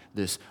around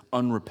this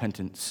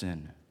unrepentant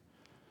sin.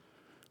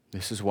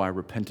 This is why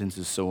repentance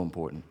is so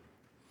important.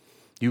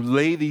 You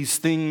lay these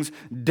things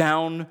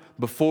down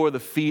before the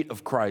feet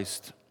of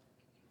Christ.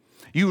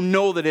 You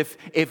know that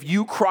if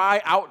you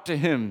cry out to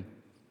him,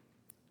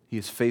 he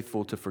is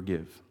faithful to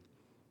forgive.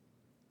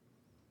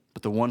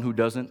 But the one who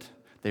doesn't,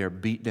 they are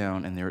beat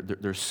down and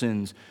their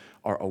sins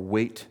are a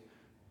weight,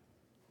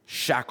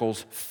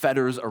 shackles,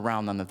 fetters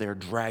around them that they are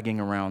dragging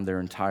around their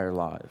entire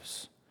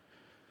lives.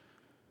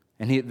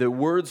 And the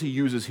words he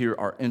uses here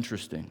are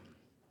interesting.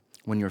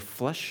 When your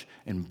flesh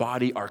and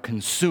body are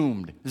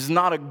consumed. This is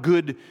not a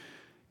good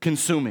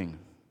consuming.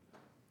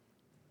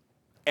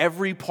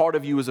 Every part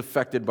of you is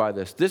affected by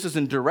this. This is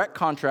in direct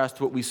contrast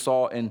to what we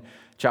saw in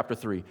chapter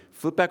 3.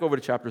 Flip back over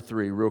to chapter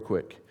 3 real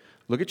quick.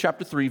 Look at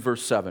chapter 3,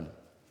 verse 7.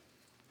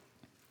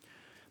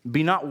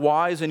 Be not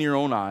wise in your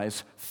own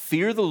eyes.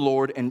 Fear the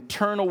Lord and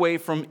turn away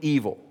from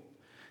evil.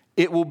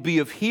 It will be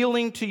of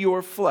healing to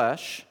your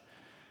flesh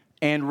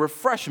and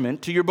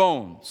refreshment to your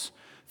bones.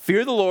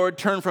 Fear the Lord,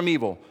 turn from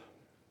evil.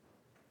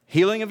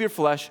 Healing of your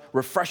flesh,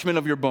 refreshment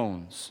of your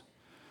bones.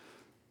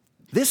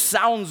 This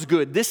sounds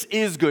good. This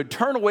is good.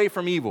 Turn away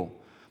from evil.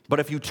 But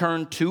if you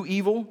turn to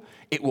evil,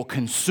 It will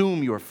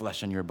consume your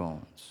flesh and your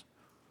bones.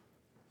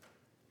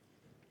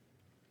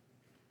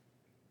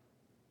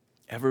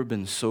 Ever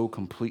been so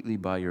completely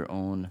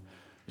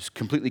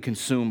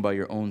consumed by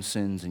your own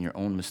sins and your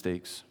own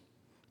mistakes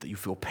that you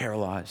feel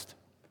paralyzed?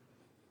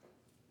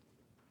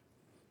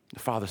 The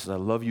Father says, I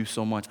love you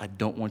so much, I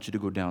don't want you to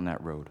go down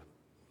that road.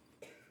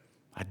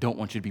 I don't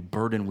want you to be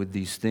burdened with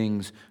these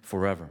things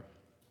forever.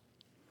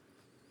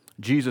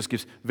 Jesus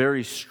gives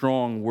very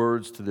strong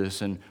words to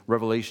this in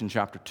Revelation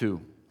chapter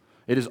 2.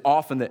 It is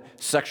often that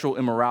sexual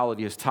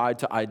immorality is tied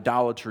to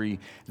idolatry,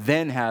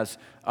 then has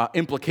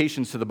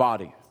implications to the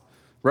body.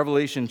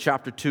 Revelation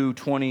chapter 2,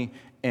 20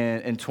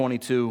 and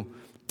 22.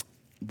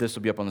 This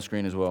will be up on the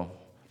screen as well.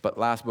 But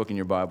last book in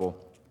your Bible.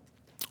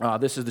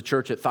 This is the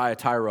church at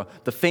Thyatira,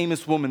 the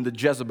famous woman, the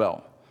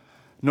Jezebel.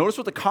 Notice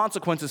what the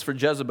consequences for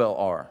Jezebel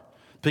are.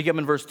 Pick up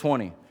in verse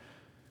 20.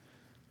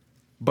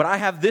 But I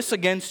have this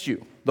against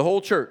you, the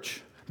whole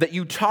church, that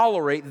you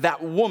tolerate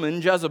that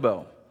woman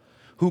Jezebel,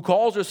 who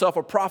calls herself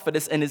a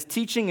prophetess and is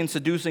teaching and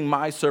seducing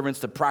my servants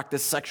to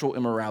practice sexual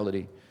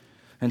immorality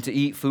and to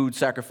eat food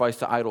sacrificed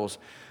to idols.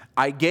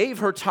 I gave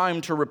her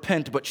time to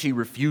repent, but she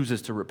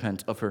refuses to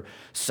repent of her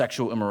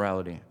sexual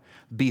immorality.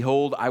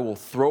 Behold, I will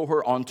throw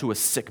her onto a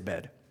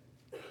sickbed.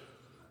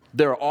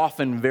 There are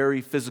often very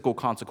physical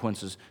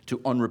consequences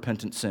to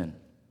unrepentant sin.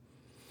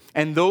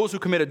 And those who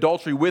commit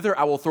adultery with her,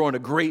 I will throw into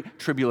great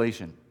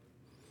tribulation,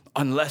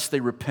 unless they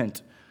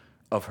repent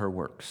of her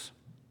works.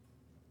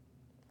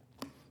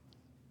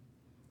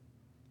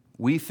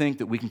 We think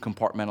that we can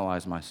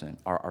compartmentalize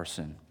our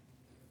sin.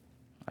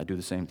 I do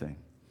the same thing.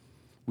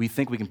 We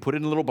think we can put it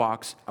in a little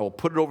box, I will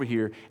put it over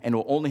here, and it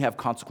will only have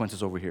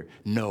consequences over here.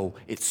 No,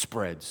 it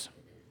spreads.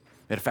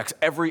 It affects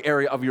every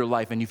area of your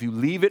life, and if you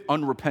leave it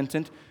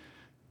unrepentant,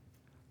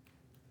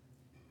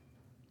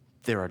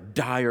 there are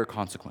dire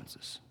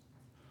consequences.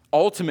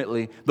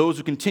 Ultimately, those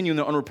who continue in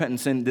their unrepentant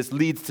sin, this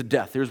leads to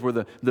death. Here's where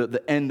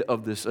the end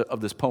of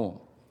this poem.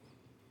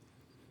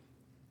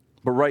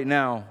 But right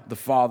now, the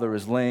Father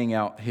is laying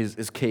out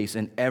his case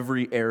in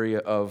every area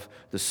of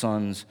the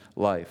Son's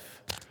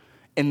life.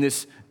 And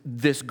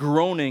this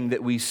groaning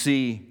that we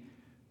see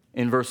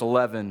in verse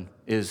 11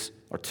 is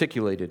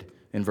articulated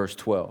in verse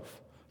 12.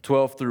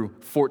 12 through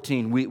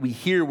 14, we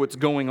hear what's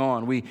going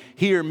on. We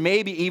hear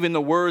maybe even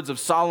the words of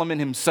Solomon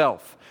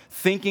himself,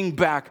 thinking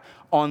back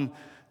on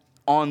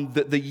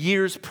the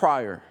years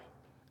prior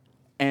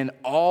and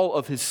all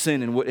of his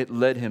sin and what it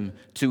led him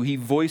to. He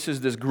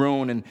voices this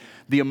groan and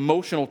the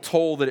emotional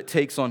toll that it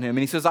takes on him. And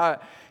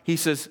he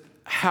says,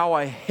 how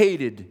I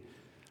hated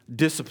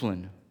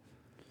discipline,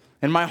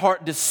 and my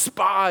heart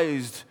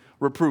despised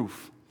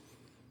reproof.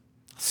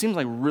 Seems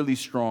like really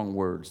strong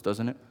words,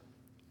 doesn't it?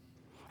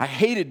 I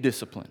hated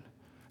discipline,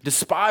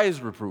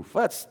 despised reproof.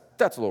 That's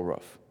a little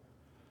rough.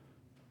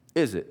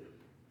 Is it?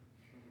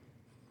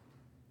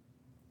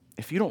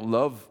 If you don't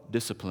love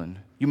discipline,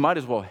 you might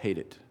as well hate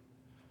it.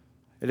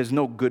 It is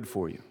no good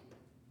for you.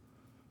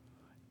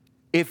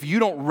 If you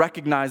don't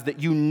recognize that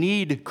you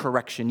need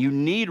correction, you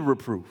need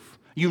reproof,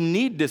 you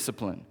need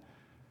discipline,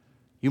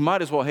 you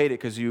might as well hate it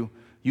because you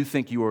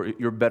think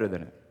you're better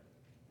than it.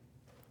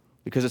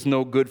 Because it's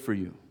no good for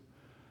you.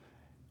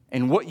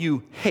 And what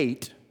you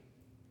hate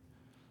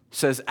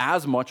says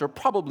as much or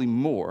probably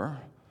more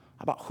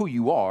about who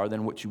you are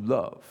than what you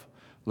love.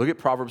 Look at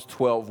Proverbs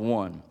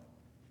 12:1.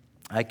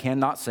 I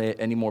cannot say it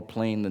any more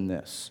plain than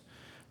this.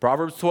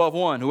 Proverbs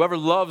 12:1. Whoever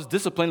loves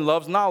discipline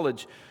loves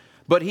knowledge,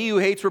 but he who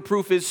hates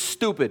reproof is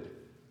stupid.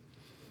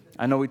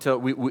 I know we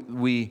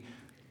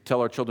tell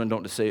our children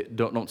don't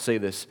say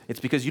this. It's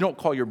because you don't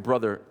call your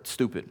brother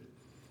stupid.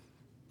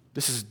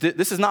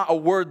 This is not a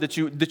word that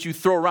you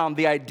throw around.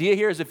 The idea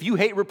here is if you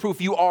hate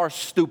reproof, you are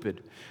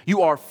stupid.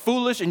 You are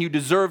foolish and you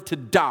deserve to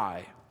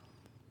die.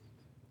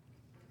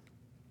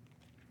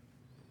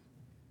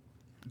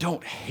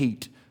 Don't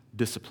hate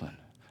discipline.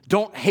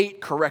 Don't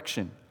hate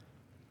correction.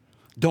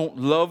 Don't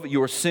love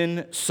your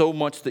sin so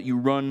much that you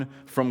run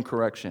from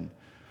correction.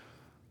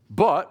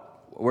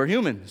 But we're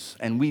humans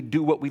and we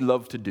do what we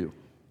love to do.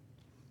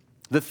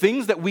 The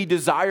things that we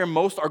desire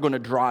most are going to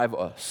drive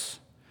us.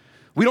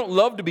 We don't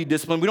love to be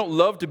disciplined. We don't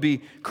love to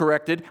be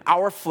corrected.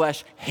 Our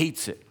flesh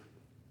hates it.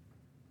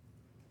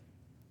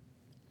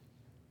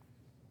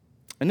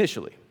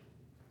 Initially.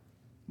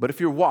 But if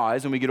you're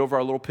wise and we get over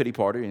our little pity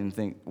party and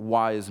think,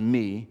 why is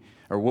me?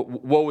 Or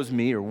woe is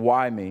me? Or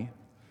why me?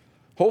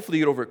 Hopefully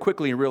you get over it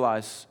quickly and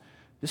realize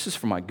this is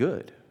for my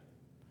good.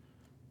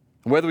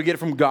 Whether we get it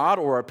from God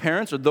or our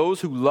parents or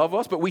those who love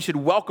us, but we should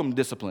welcome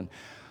discipline.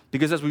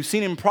 Because as we've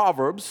seen in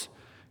Proverbs,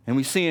 and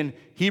we see in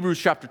Hebrews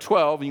chapter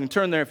 12, and you can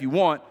turn there if you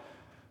want.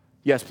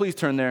 Yes, please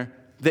turn there.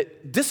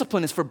 That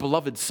discipline is for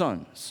beloved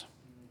sons.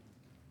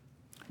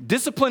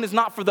 Discipline is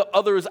not for the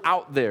others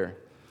out there.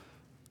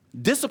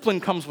 Discipline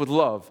comes with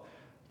love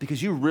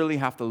because you really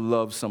have to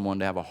love someone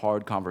to have a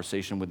hard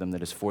conversation with them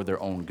that is for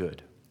their own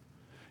good.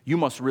 You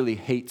must really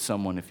hate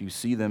someone if you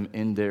see them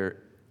in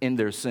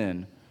their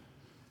sin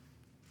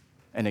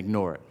and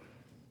ignore it.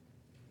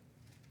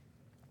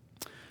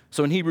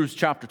 So in Hebrews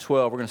chapter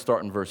 12, we're going to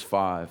start in verse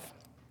 5.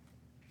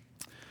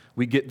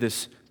 we get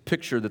this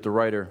picture that the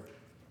writer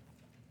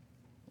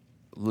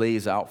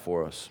lays out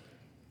for us.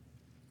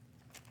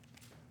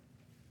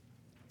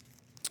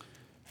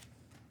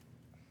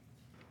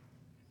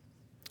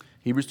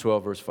 Hebrews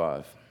 12, verse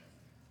 5.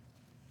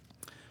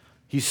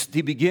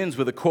 He begins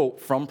with a quote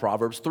from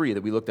Proverbs 3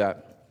 that we looked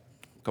at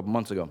a couple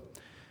months ago.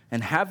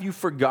 And have you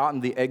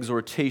forgotten the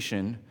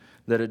exhortation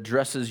that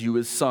addresses you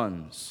as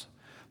sons?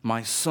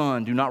 My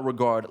son, do not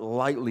regard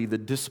lightly the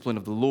discipline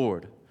of the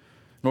Lord,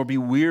 nor be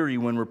weary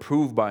when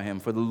reproved by him.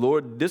 For the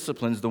Lord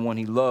disciplines the one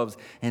he loves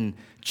and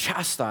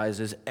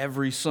chastises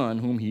every son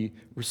whom he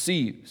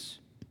receives.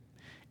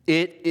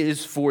 It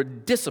is for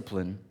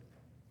discipline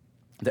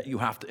that you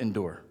have to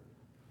endure.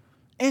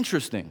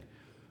 Interesting.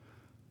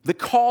 The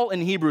call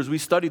in Hebrews, we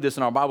studied this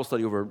in our Bible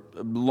study over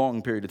a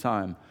long period of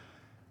time,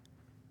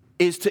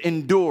 is to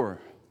endure,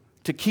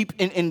 to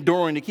keep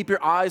enduring, to keep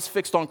your eyes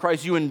fixed on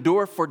Christ. You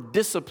endure for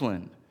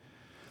discipline.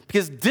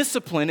 Because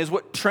discipline is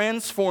what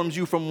transforms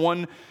you from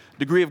one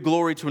degree of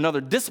glory to another.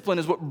 Discipline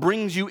is what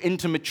brings you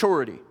into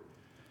maturity.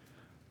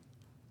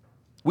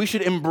 We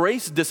should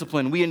embrace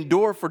discipline. We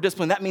endure for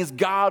discipline. That means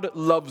God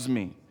loves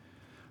me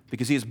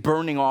because he is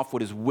burning off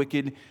what is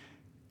wicked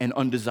and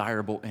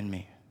undesirable in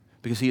me.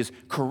 Because he is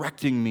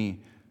correcting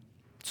me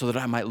so that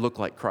I might look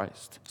like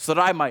Christ, so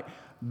that I might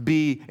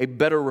be a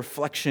better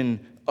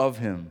reflection of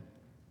him.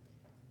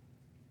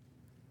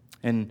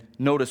 And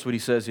notice what he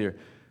says here.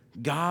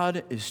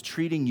 God is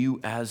treating you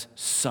as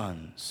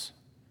sons.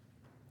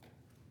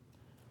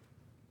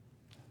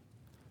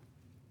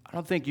 I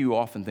don't think you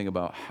often think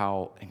about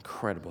how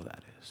incredible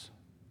that is.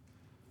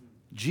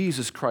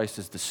 Jesus Christ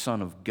is the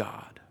Son of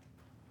God,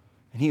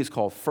 and he is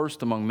called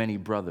first among many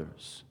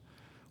brothers.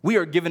 We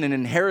are given an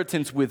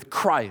inheritance with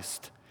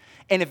Christ.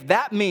 And if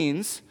that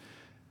means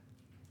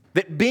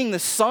that being the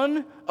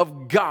Son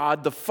of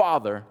God, the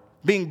Father,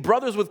 being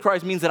brothers with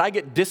Christ means that I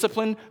get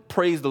disciplined,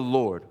 praise the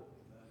Lord.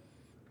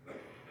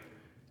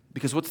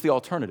 Because what's the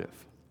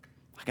alternative?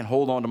 I can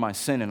hold on to my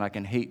sin and I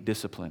can hate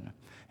discipline.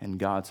 And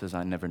God says,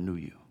 I never knew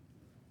you.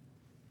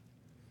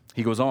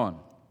 He goes on.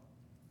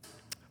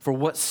 For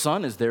what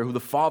son is there who the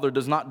Father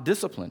does not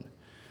discipline?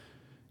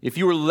 If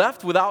you were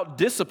left without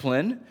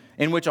discipline,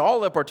 in which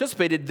all have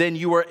participated, then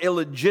you are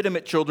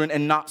illegitimate children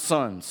and not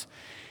sons.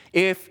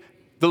 If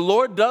the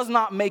Lord does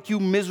not make you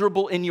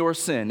miserable in your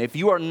sin, if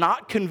you are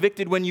not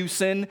convicted when you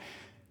sin,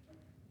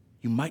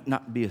 you might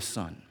not be a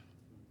son.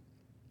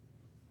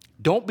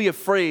 Don't be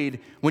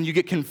afraid when you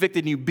get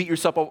convicted and you beat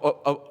yourself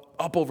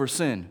up over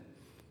sin.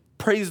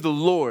 Praise the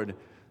Lord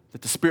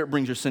that the Spirit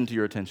brings your sin to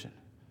your attention.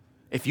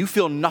 If you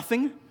feel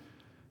nothing,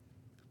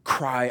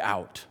 cry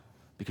out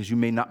because you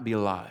may not be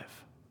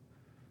alive.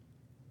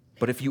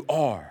 But if you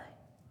are,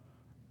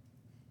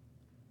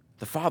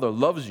 the Father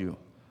loves you.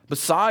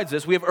 Besides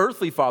this, we have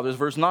earthly fathers,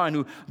 verse 9,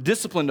 who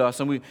disciplined us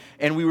and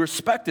we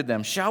respected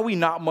them. Shall we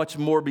not much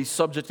more be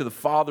subject to the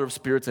Father of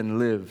spirits and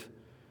live?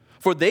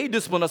 For they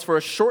disciplined us for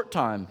a short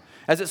time,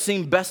 as it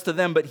seemed best to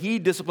them, but he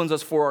disciplines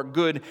us for our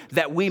good,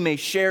 that we may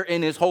share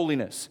in his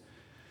holiness.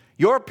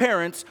 Your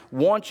parents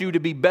want you to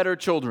be better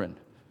children.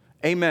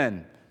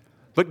 Amen.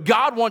 But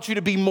God wants you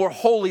to be more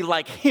holy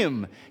like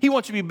him. He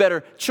wants you to be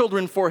better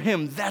children for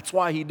him. That's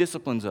why he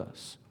disciplines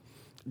us.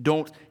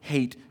 Don't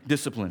hate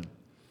discipline.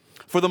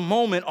 For the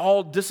moment,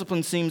 all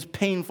discipline seems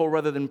painful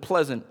rather than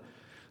pleasant,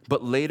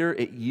 but later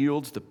it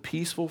yields the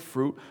peaceful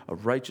fruit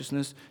of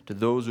righteousness to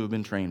those who have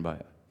been trained by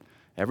it.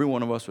 Every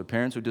one of us with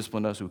parents who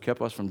disciplined us, who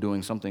kept us from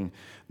doing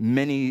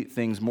many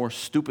things more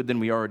stupid than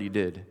we already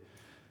did,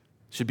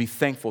 should be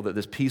thankful that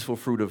this peaceful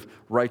fruit of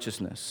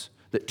righteousness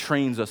that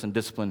trains us in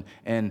discipline,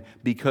 and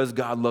because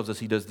God loves us,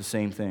 he does the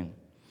same thing.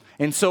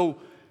 And so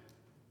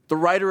the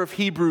writer of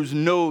Hebrews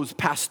knows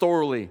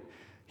pastorally,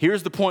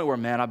 here's the point where,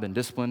 man, I've been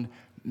disciplined.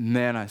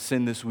 Man, I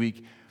sinned this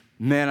week.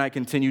 Man, I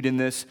continued in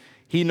this.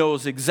 He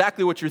knows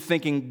exactly what you're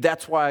thinking.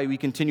 That's why he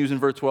continues in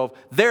verse 12.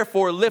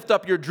 Therefore, lift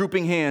up your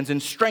drooping hands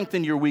and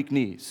strengthen your weak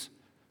knees.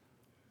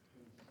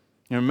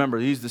 And remember,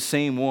 he's the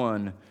same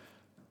one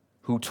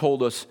who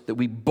told us that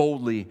we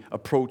boldly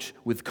approach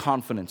with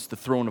confidence the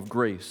throne of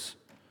grace.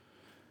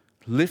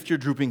 Lift your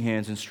drooping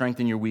hands and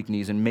strengthen your weak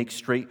knees and make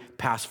straight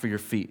paths for your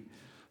feet,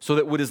 so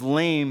that what is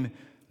lame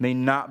may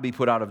not be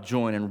put out of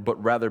joint,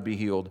 but rather be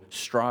healed.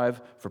 Strive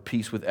for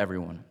peace with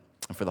everyone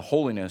and for the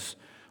holiness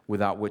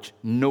without which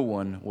no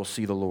one will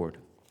see the Lord.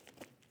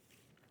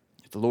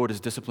 If the Lord is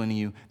disciplining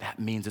you, that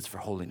means it's for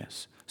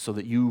holiness, so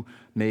that you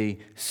may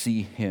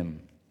see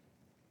him.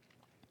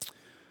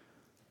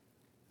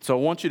 So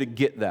I want you to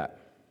get that,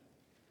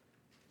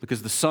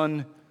 because the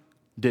Son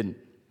didn't.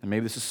 And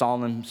maybe this is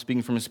Solomon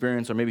speaking from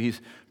experience, or maybe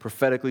he's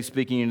prophetically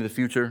speaking into the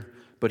future.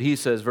 But he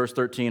says, verse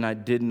 13, I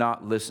did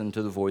not listen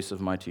to the voice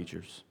of my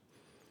teachers.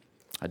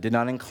 I did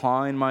not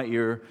incline my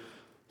ear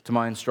to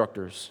my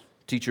instructors.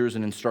 Teachers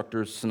and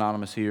instructors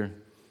synonymous here.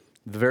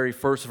 The very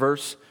first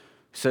verse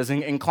says,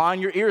 incline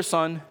your ear,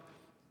 son.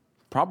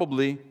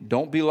 Probably,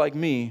 don't be like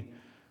me.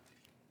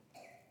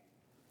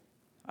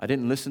 I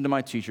didn't listen to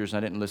my teachers. I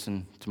didn't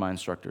listen to my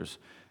instructors.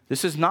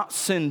 This is not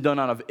sin done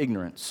out of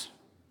ignorance.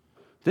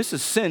 This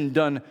is sin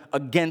done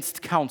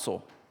against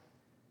counsel.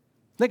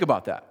 Think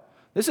about that.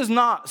 This is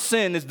not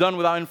sin that's done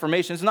without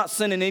information. It's not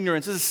sin in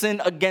ignorance. This is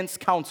sin against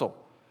counsel.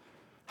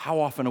 How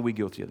often are we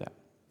guilty of that?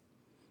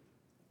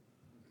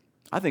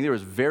 I think there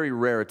is very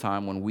rare a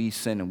time when we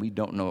sin and we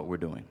don't know what we're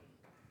doing.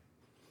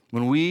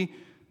 When we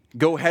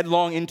go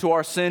headlong into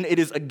our sin, it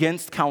is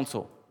against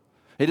counsel.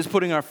 It is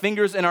putting our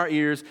fingers in our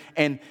ears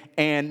and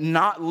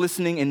not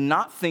listening and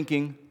not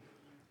thinking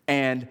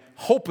and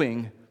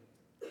hoping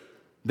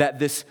that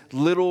this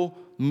little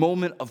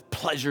moment of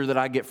pleasure that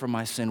I get from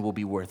my sin will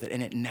be worth it,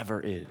 and it never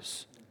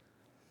is.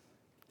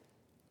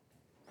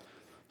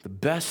 The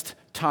best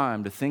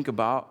time to think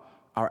about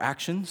our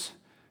actions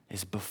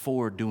is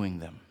before doing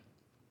them.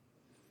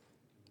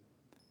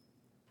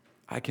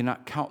 I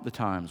cannot count the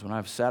times when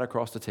I've sat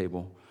across the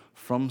table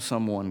from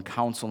someone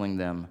counseling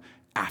them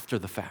after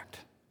the fact.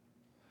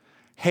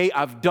 Hey,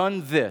 I've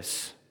done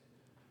this.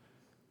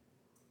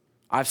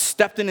 I've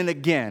stepped in it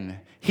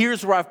again.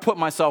 Here's where I've put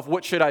myself.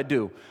 What should I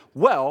do?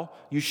 Well,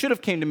 you should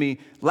have came to me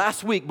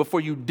last week before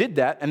you did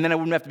that, and then I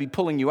wouldn't have to be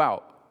pulling you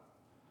out.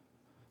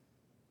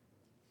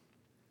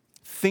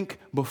 Think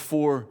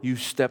before you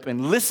step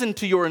in. Listen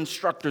to your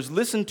instructors.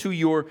 Listen to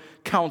your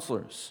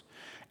counselors.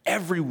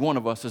 Every one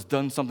of us has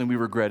done something we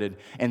regretted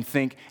and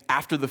think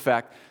after the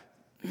fact,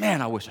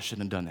 man, I wish I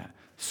shouldn't have done that.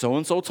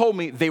 So-and-so told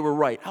me they were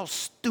right. How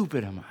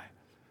stupid am I?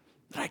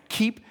 That I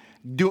keep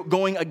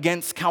going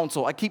against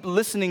counsel. I keep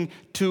listening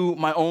to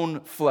my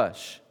own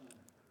flesh.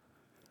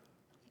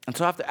 And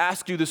so I have to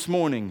ask you this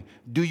morning,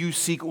 do you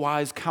seek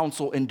wise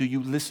counsel and do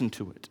you listen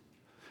to it?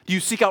 Do you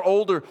seek out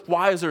older,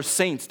 wiser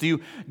saints?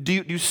 Do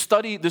you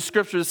study the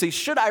scriptures to say,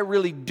 should I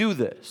really do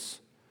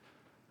this?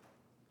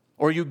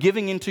 Or are you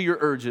giving into your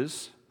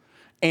urges?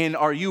 And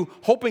are you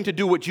hoping to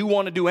do what you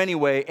want to do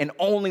anyway and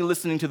only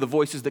listening to the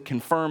voices that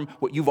confirm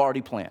what you've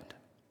already planned?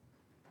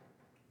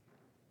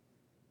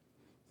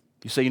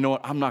 You say, you know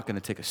what, I'm not going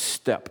to take a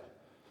step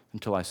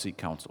until I seek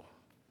counsel.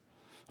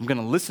 I'm going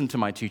to listen to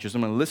my teachers.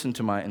 I'm going to listen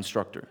to my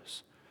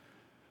instructors.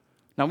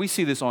 Now, we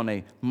see this on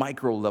a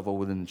micro level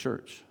within the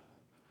church.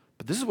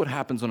 But this is what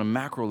happens on a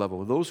macro level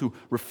with those who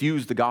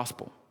refuse the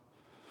gospel.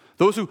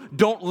 Those who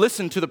don't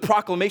listen to the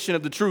proclamation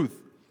of the truth.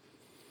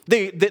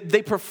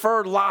 They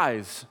prefer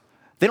lies.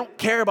 They don't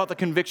care about the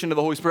conviction of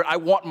the Holy Spirit. I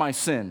want my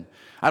sin.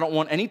 I don't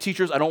want any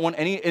teachers. I don't want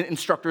any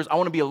instructors. I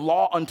want to be a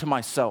law unto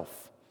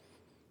myself.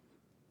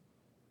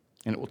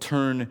 And it will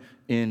turn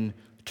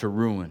into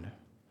ruin.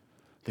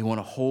 They want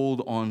to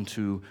hold on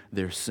to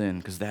their sin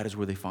because that is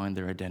where they find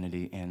their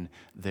identity and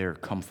their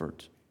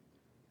comfort.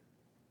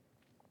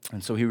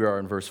 And so here we are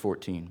in verse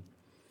 14.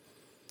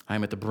 I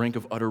am at the brink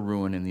of utter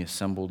ruin in the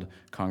assembled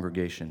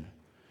congregation.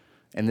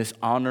 And this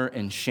honor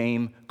and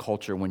shame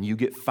culture, when you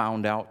get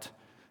found out,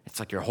 it's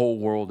like your whole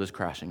world is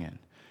crashing in.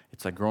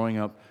 It's like growing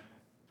up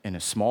in a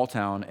small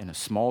town, in a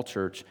small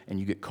church, and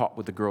you get caught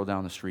with the girl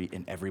down the street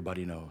and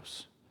everybody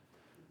knows.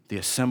 The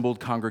assembled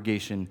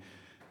congregation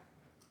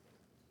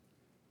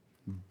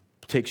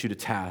takes you to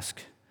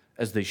task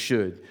as they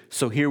should.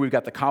 So here we've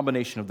got the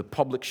combination of the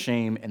public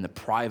shame and the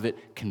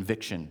private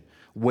conviction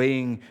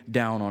weighing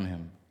down on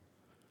him.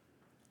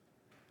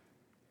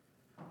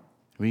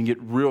 We can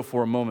get real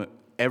for a moment.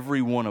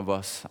 Every one of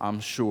us, I'm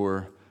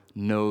sure,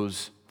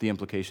 knows the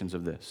implications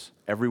of this.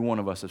 Every one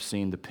of us have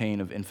seen the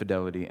pain of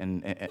infidelity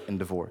and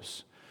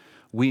divorce.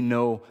 We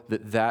know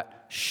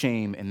that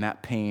shame and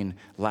that pain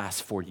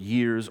lasts for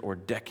years or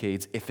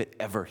decades if it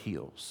ever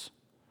heals.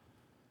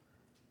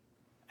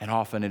 And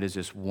often it is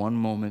just one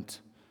moment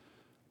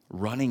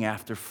running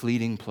after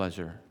fleeting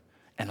pleasure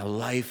and a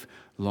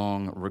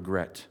lifelong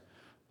regret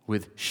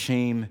with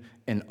shame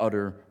and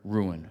utter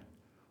ruin.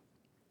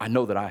 I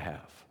know that I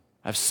have.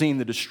 I've seen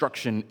the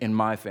destruction in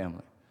my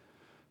family.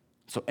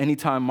 So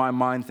anytime my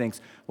mind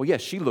thinks, well,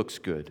 yes, she looks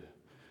good,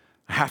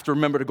 I have to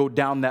remember to go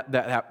down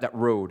that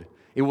road.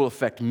 It will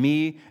affect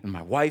me and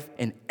my wife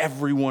and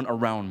everyone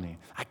around me.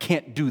 I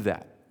can't do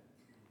that.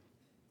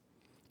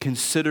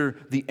 Consider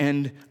the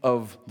end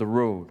of the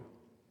road.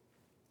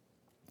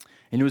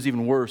 And it was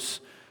even worse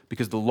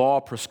because the law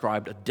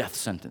prescribed a death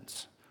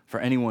sentence for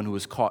anyone who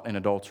was caught in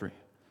adultery.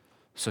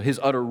 So his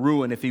utter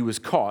ruin, if he was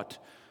caught,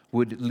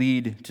 would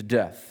lead to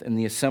death in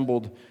the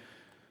assembled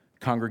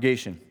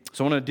congregation.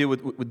 So I want to deal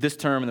with this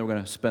term, and then we're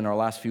going to spend our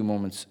last few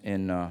moments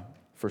in 1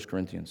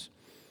 Corinthians.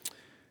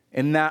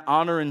 In that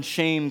honor and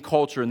shame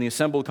culture in the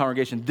assembled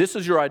congregation, this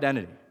is your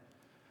identity.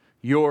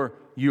 Your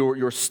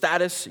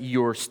status,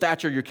 your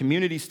stature, your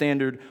community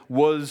standard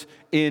was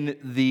in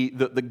the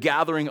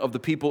gathering of the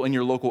people in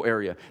your local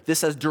area.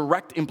 This has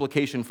direct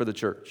implication for the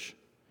church.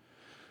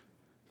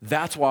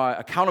 That's why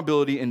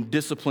accountability and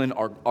discipline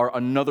are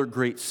another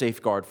great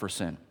safeguard for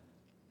sin.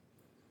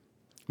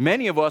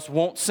 Many of us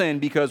won't sin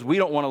because we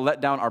don't want to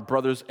let down our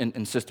brothers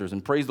and sisters,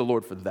 and praise the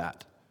Lord for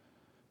that.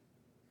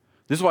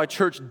 This is why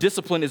church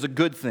discipline is a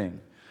good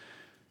thing.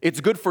 It's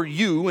good for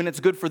you, and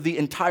it's good for the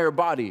entire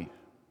body.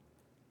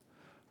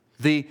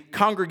 The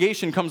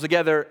congregation comes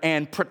together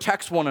and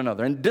protects one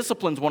another and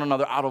disciplines one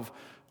another out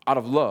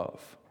of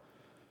love.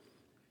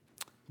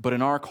 But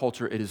in our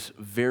culture, it is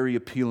very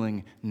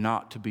appealing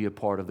not to be a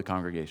part of the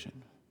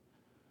congregation.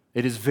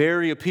 It is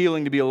very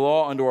appealing to be a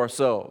law unto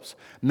ourselves.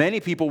 Many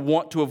people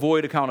want to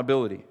avoid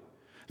accountability.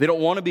 They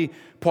don't want to be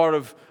part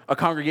of a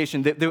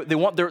congregation. They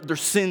want their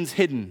sins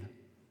hidden.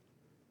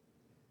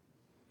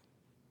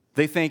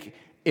 They think,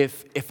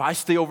 if I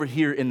stay over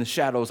here in the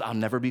shadows, I'll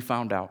never be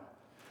found out.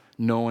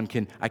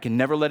 I can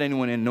never let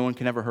anyone in. No one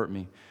can ever hurt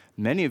me.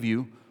 Many of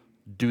you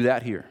do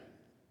that here.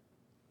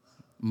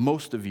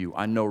 Most of you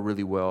I know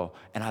really well,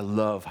 and I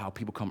love how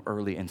people come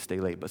early and stay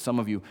late. But some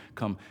of you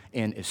come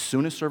in as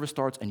soon as service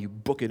starts, and you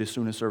book it as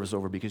soon as service is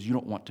over because you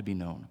don't want to be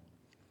known.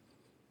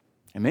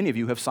 And many of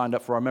you have signed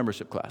up for our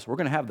membership class. We're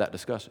going to have that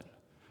discussion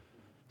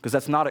because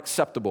that's not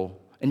acceptable.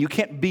 And you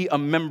can't be a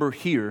member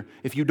here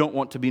if you don't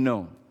want to be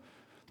known.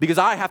 Because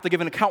I have to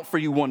give an account for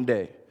you one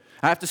day.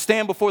 I have to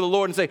stand before the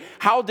Lord and say,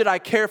 how did I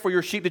care for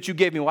your sheep that you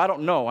gave me? Well, I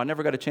don't know. I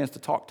never got a chance to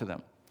talk to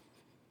them.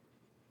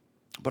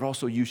 But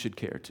also you should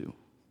care too.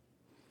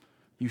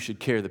 You should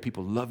care that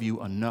people love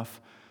you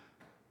enough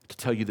to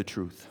tell you the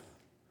truth.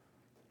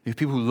 If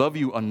people who love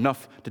you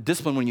enough to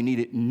discipline when you need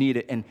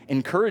it, and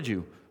encourage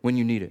you when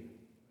you need it.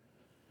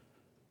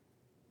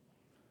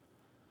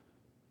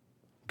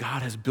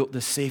 God has built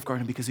this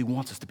safeguarding because he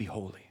wants us to be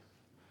holy.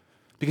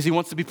 Because he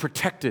wants to be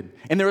protected.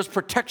 And there is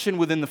protection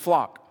within the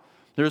flock.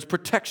 There is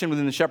protection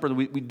within the shepherd.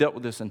 We dealt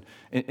with this in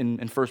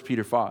 1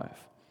 Peter 5.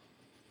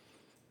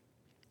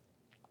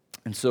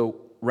 And so,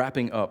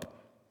 wrapping up,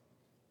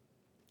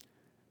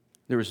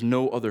 there is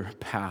no other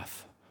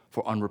path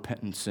for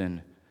unrepentant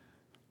sin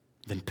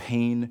than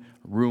pain,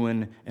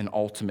 ruin, and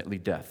ultimately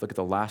death. Look at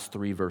the last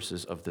 3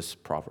 verses of this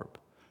proverb.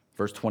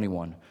 Verse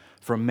 21,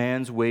 for a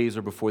man's ways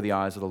are before the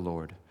eyes of the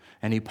Lord,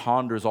 and he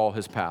ponders all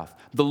his path.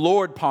 The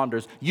Lord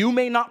ponders. You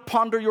may not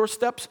ponder your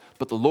steps,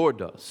 but the Lord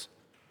does.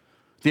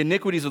 The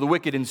iniquities of the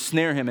wicked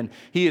ensnare him, and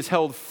he is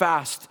held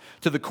fast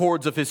to the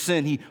cords of his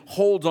sin. He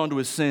holds on to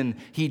his sin.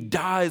 He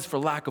dies for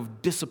lack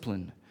of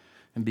discipline,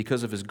 and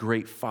because of his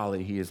great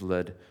folly, he is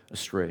led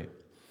astray.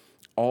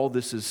 All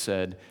this is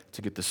said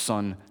to get the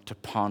son to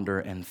ponder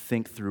and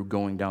think through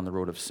going down the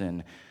road of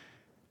sin,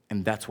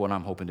 and that's what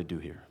I'm hoping to do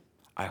here.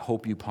 I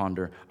hope you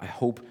ponder. I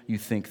hope you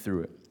think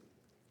through it.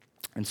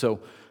 And so,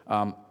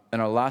 in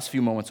our last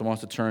few moments, I want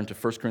us to turn to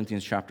 1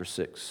 Corinthians chapter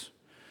 6.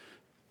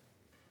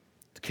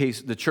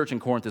 The church in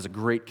Corinth is a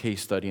great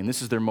case study, and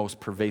this is their most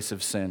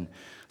pervasive sin.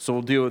 So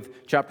we'll deal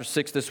with chapter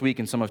 6 this week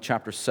and some of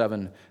chapter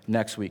 7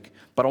 next week.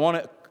 But I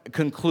want to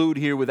conclude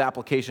here with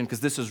application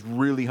because this is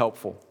really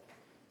helpful.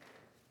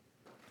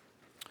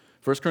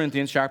 1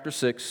 Corinthians chapter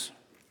 6.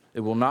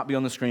 It will not be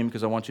on the screen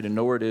because I want you to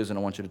know where it is and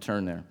I want you to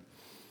turn there.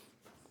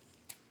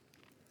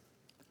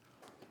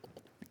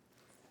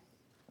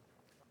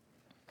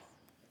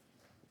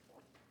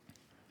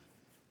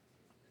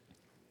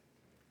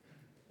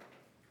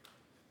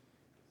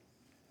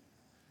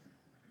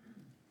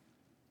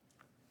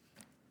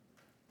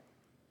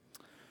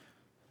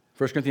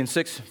 First Corinthians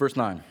 6, verse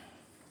 9.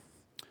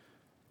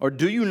 Or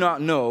do you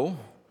not know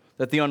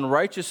that the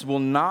unrighteous will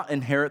not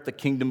inherit the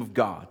kingdom of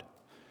God?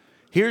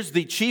 Here's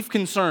the chief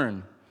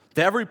concern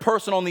to every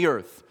person on the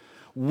earth.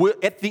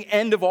 At the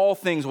end of all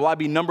things, will I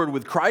be numbered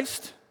with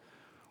Christ,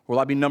 or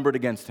will I be numbered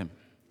against him?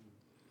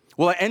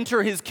 Will I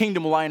enter his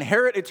kingdom? Will I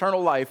inherit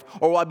eternal life,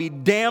 or will I be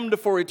damned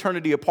for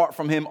eternity apart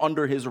from him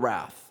under his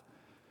wrath?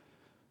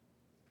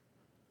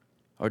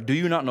 Or do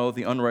you not know that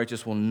the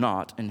unrighteous will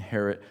not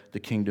inherit the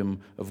kingdom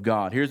of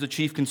God? Here's the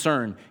chief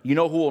concern. You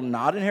know who will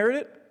not inherit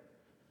it?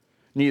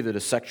 Neither the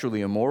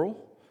sexually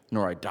immoral,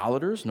 nor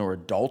idolaters, nor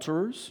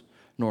adulterers,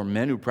 nor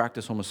men who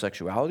practice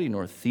homosexuality,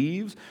 nor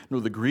thieves,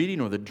 nor the greedy,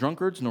 nor the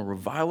drunkards, nor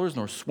revilers,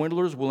 nor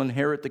swindlers will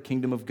inherit the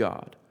kingdom of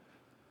God.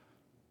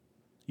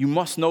 You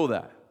must know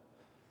that.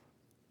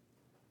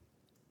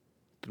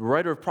 The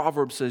writer of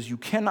Proverbs says you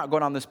cannot go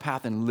down this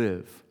path and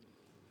live.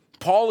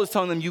 Paul is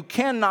telling them you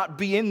cannot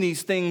be in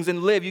these things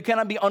and live. You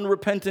cannot be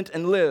unrepentant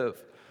and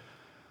live.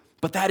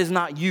 But that is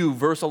not you.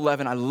 Verse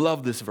 11, I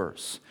love this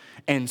verse.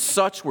 And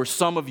such were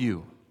some of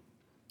you.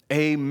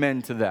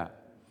 Amen to that.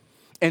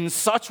 And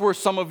such were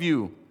some of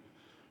you.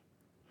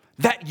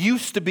 That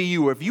used to be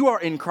you. If you are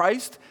in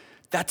Christ,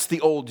 that's the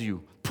old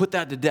you. Put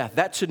that to death.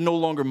 That should no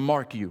longer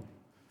mark you.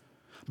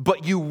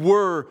 But you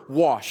were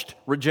washed,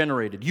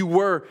 regenerated. You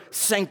were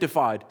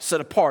sanctified, set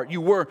apart.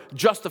 You were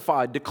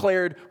justified,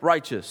 declared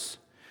righteous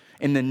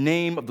in the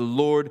name of the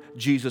Lord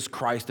Jesus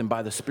Christ and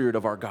by the Spirit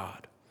of our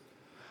God.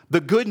 The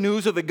good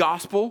news of the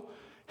gospel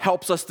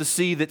helps us to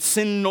see that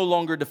sin no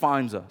longer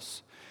defines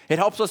us. It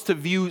helps us to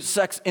view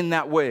sex in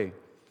that way,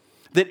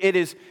 that it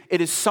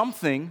is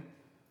something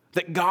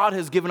that God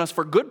has given us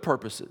for good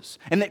purposes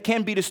and that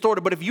can be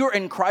distorted. But if you're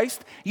in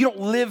Christ, you don't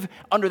live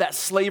under that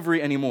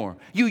slavery anymore.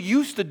 You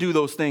used to do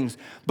those things,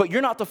 but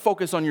you're not to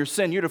focus on your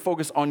sin. You're to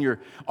focus on your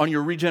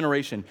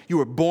regeneration. You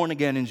were born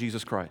again in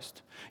Jesus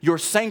Christ. Your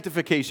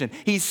sanctification,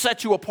 he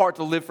set you apart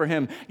to live for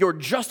him. Your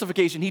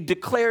justification, he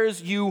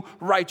declares you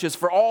righteous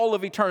for all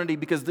of eternity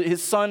because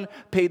his son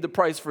paid the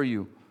price for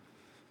you.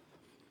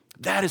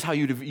 That is how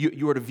you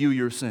are to view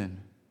your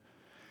sin.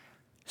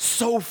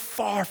 So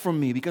far from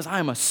me because I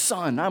am a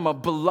son. I'm a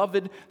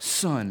beloved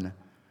son.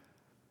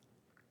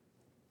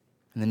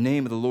 In the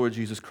name of the Lord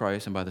Jesus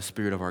Christ and by the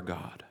Spirit of our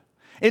God.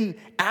 And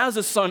as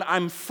a son,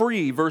 I'm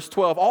free, verse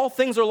 12. All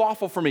things are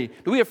lawful for me.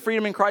 Do we have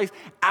freedom in Christ?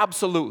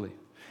 Absolutely.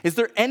 Is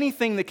there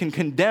anything that can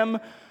condemn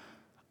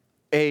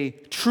a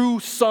true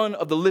son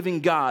of the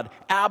living God?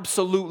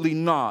 Absolutely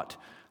not.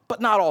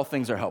 But not all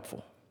things are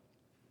helpful.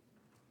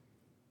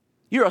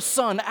 You're a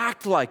son,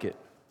 act like it.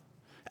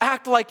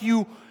 Act like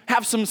you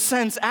have some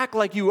sense. Act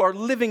like you are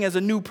living as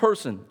a new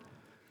person.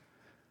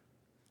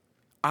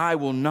 I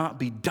will not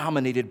be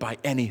dominated by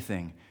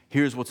anything.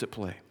 Here's what's at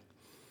play.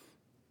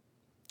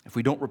 If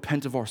we don't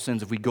repent of our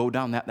sins, if we go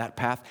down that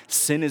path,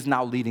 sin is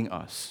now leading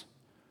us.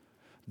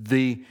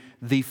 The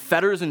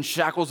fetters and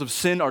shackles of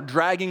sin are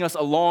dragging us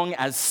along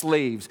as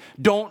slaves.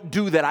 Don't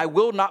do that. I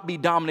will not be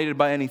dominated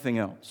by anything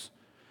else.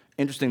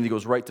 Interesting that he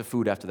goes right to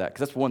food after that,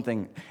 because that's one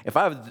thing. If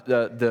I have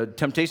the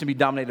temptation to be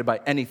dominated by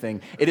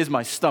anything, it is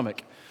my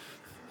stomach.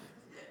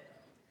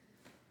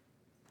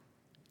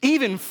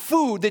 Even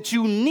food that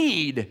you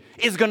need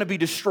is going to be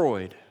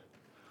destroyed,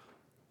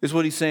 is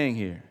what he's saying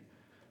here.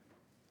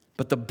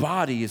 But the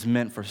body is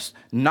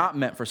not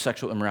meant for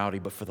sexual immorality,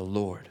 but for the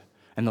Lord.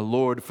 And the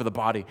Lord for the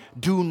body.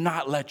 Do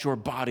not let your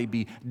body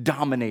be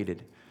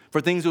dominated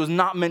for things it was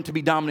not meant to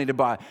be dominated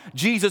by.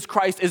 Jesus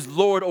Christ is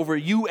Lord over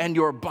you and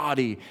your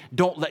body.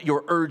 Don't let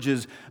your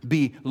urges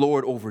be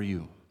Lord over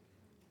you.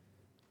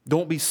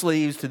 Don't be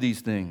slaves to these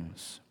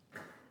things.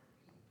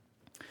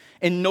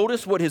 And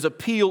notice what his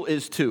appeal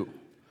is to.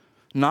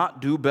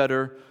 Not do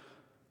better,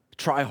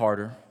 try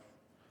harder.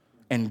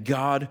 And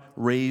God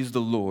raised the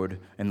Lord,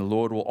 and the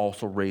Lord will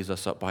also raise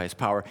us up by his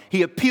power.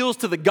 He appeals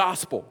to the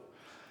gospel.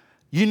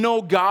 You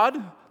know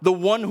God, the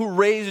one who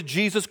raised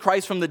Jesus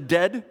Christ from the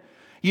dead?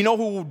 You know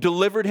who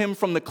delivered him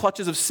from the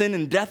clutches of sin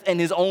and death and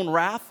his own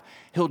wrath?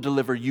 He'll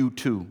deliver you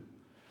too.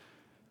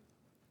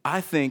 I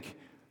think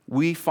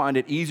we find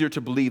it easier to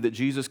believe that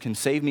Jesus can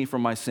save me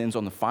from my sins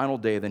on the final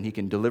day than he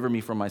can deliver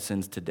me from my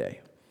sins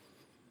today.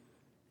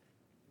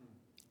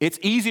 It's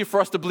easier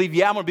for us to believe,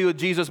 yeah, I'm going to be with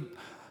Jesus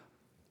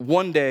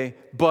one day,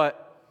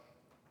 but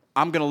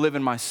I'm going to live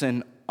in my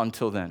sin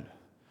until then.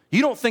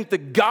 You don't think the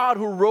God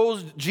who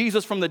rose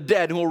Jesus from the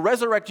dead, who will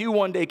resurrect you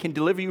one day, can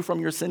deliver you from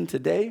your sin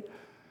today?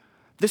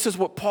 This is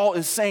what Paul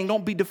is saying.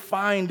 Don't be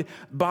defined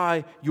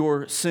by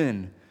your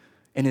sin.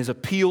 And his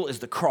appeal is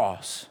the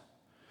cross.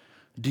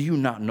 Do you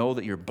not know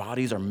that your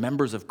bodies are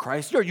members of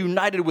Christ? You're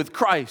united with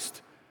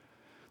Christ.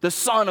 The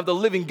Son of the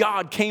living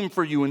God came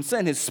for you and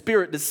sent his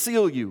Spirit to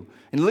seal you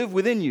and live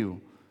within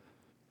you.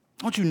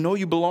 Don't you know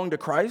you belong to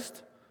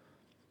Christ?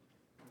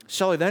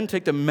 Shall I then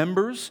take the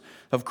members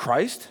of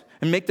Christ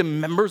and make them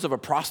members of a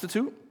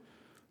prostitute?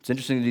 It's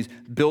interesting that he's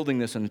building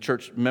this in the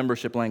church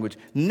membership language.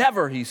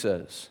 Never, he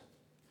says.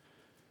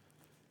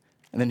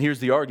 And then here's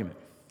the argument.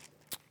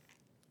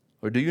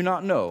 Or do you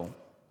not know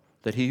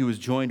that he who is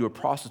joined to a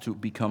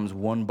prostitute becomes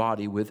one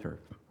body with her?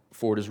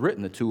 For it is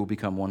written, the two will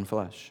become one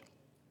flesh.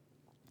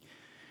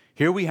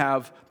 Here we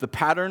have the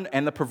pattern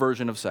and the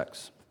perversion of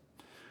sex.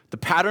 The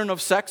pattern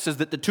of sex is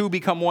that the two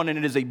become one, and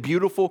it is a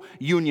beautiful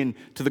union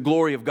to the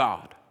glory of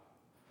God.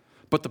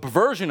 But the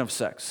perversion of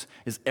sex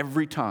is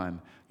every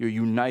time you're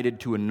united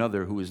to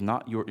another who is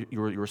not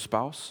your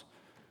spouse,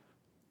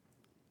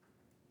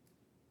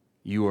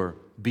 you are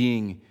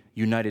being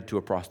united to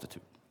a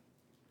prostitute.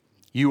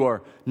 You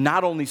are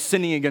not only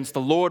sinning against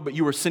the Lord, but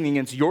you are sinning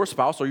against your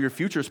spouse or your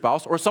future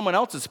spouse or someone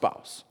else's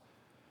spouse.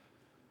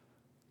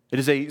 It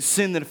is a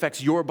sin that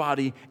affects your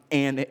body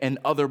and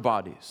other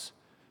bodies.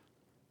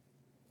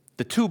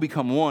 The two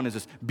become one is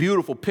this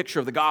beautiful picture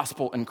of the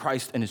gospel and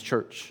Christ and his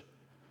church.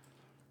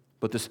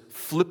 But this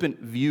flippant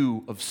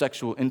view of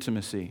sexual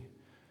intimacy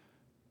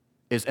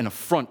is an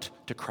affront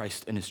to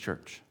Christ and his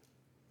church.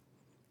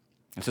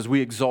 It says we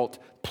exalt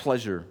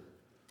pleasure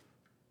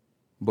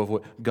above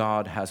what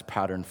God has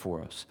patterned for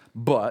us.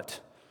 But,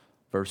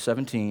 verse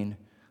 17,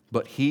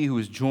 but he who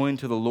is joined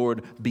to the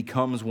Lord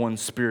becomes one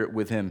spirit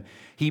with him.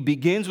 He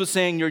begins with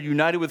saying you're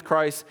united with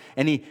Christ,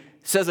 and he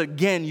says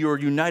again you're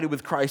united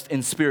with Christ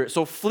in spirit.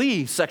 So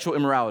flee sexual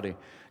immorality.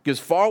 Get as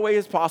far away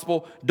as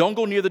possible. Don't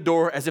go near the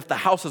door as if the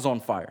house is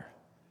on fire.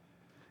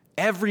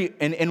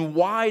 And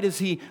why does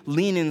he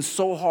lean in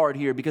so hard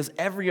here? Because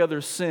every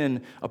other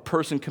sin a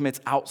person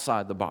commits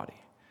outside the body.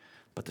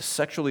 But the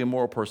sexually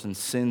immoral person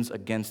sins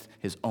against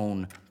his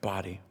own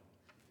body.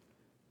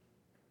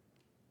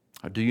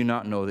 Or do you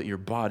not know that your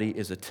body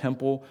is a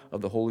temple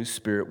of the Holy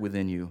Spirit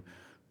within you,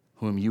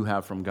 whom you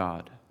have from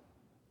God?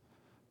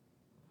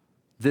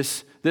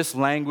 This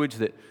language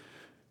that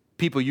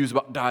people use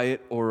about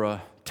diet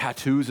or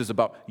tattoos is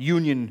about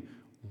union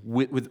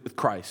with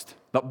Christ,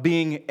 about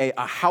being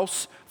a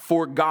house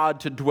for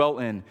God to dwell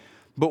in.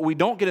 But what we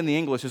don't get in the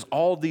English is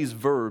all these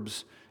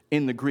verbs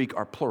in the Greek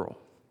are plural.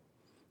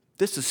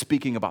 This is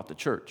speaking about the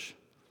church.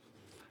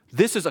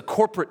 This is a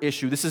corporate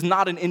issue. This is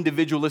not an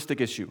individualistic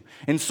issue.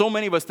 And so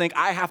many of us think,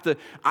 I have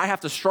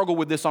to struggle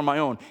with this on my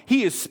own.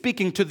 He is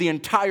speaking to the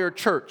entire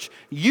church.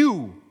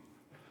 You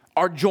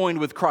are joined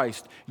with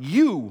Christ.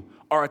 You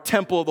are a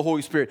temple of the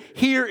Holy Spirit.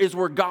 Here is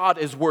where God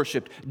is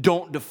worshiped.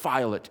 Don't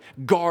defile it.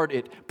 Guard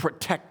it.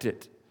 Protect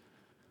it.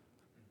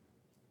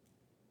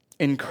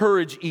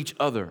 encourage each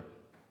other.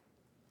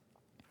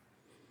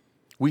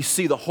 We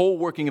see the whole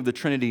working of the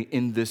Trinity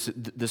in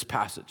this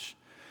passage.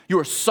 You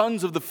are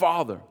sons of the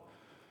Father.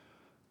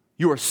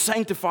 You are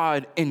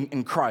sanctified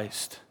in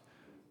Christ.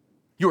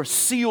 You are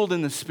sealed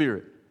in the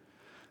Spirit.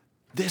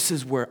 This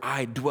is where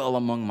I dwell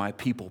among my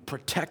people.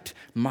 Protect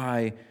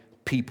my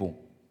people.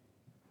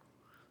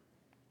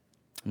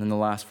 And then the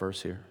last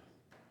verse here.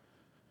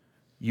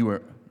 You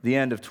are the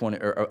end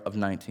of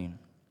 19.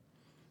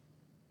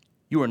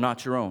 You are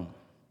not your own.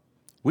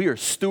 We are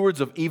stewards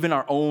of even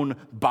our own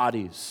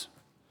bodies.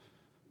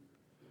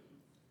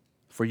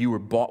 For you were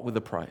bought with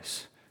a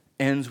price.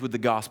 Ends with the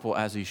gospel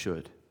as he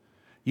should.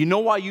 You know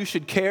why you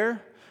should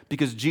care?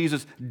 Because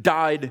Jesus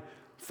died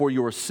for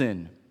your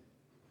sin.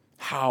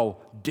 How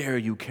dare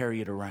you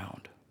carry it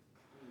around?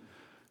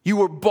 You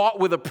were bought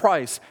with a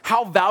price.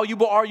 How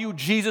valuable are you?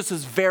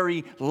 Jesus'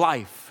 very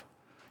life.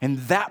 And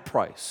that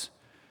price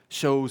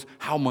shows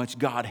how much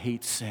God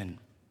hates sin.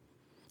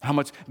 How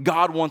much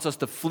God wants us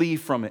to flee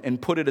from it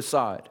and put it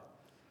aside.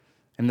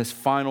 And this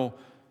final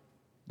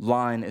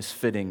line is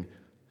fitting.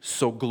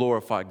 So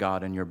glorify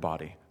God in your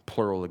body.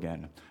 Plural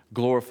again.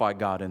 Glorify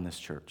God in this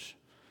church.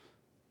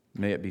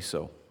 May it be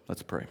so.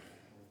 Let's pray.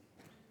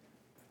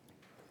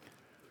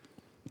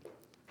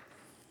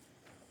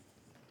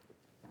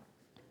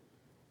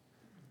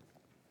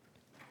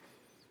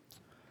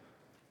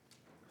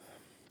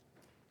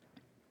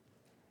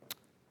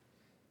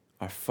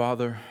 Our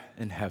Father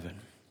in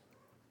heaven,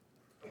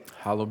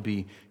 hallowed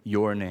be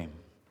your name,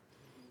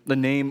 the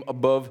name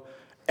above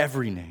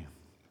every name.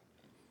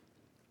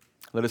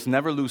 Let us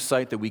never lose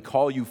sight that we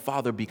call you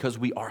Father because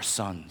we are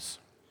sons.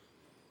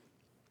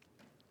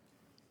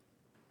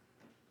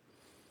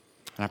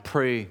 And I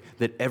pray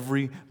that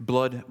every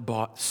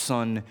blood-bought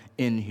son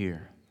in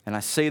here, and I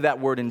say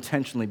that word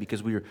intentionally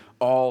because we are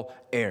all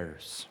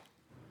heirs,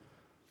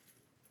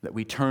 that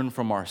we turn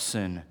from our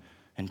sin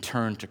and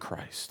turn to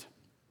Christ.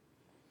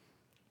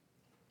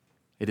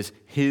 It is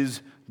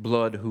his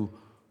blood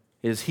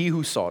it is he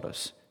who sought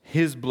us,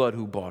 his blood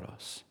who bought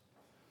us.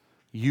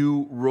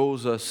 You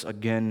rose us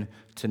again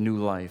to new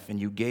life, and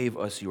you gave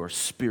us your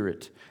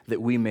Spirit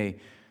that we may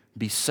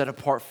be set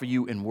apart for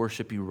you and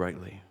worship you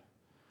rightly.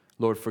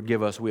 Lord,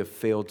 forgive us. We have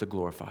failed to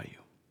glorify you.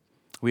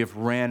 We have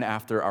ran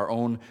after our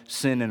own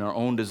sin and our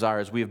own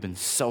desires. We have been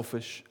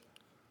selfish.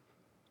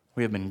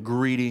 We have been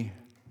greedy.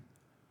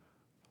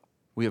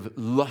 We have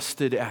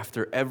lusted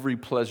after every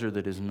pleasure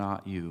that is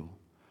not you.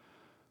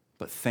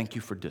 But thank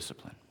you for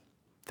discipline.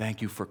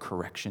 Thank you for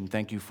correction.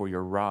 Thank you for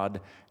your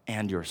rod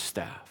and your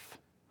staff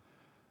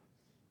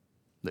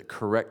that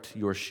correct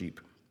your sheep,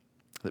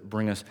 that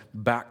bring us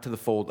back to the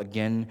fold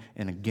again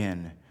and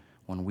again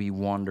when we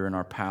wander in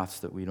our paths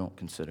that we don't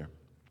consider.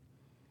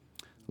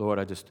 Lord,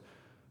 I just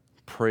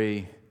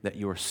pray that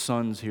your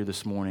sons here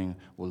this morning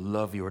will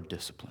love your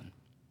discipline,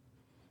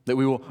 that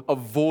we will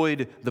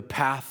avoid the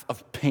path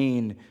of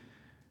pain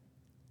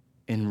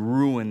and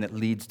ruin that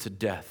leads to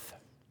death,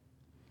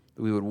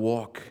 that we would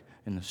walk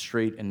in the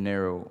straight and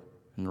narrow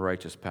and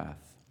righteous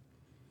path.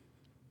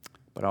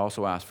 But I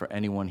also ask for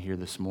anyone here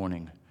this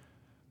morning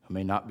who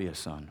may not be a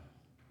son,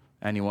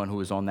 anyone who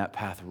is on that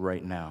path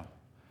right now,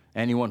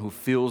 anyone who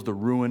feels the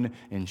ruin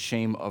and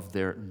shame of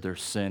their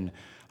sin,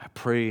 I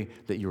pray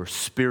that your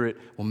Spirit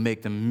will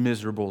make them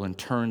miserable and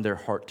turn their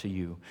heart to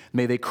you.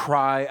 May they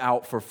cry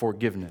out for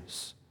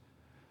forgiveness.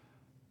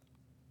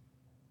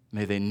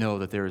 May they know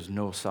that there is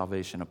no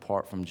salvation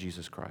apart from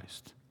Jesus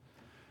Christ.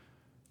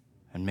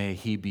 And may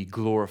he be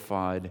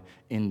glorified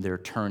in their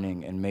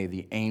turning, and may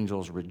the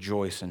angels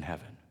rejoice in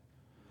heaven.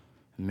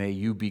 May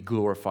you be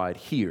glorified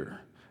here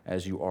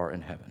as you are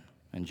in heaven.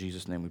 In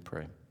Jesus' name we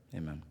pray.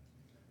 Amen.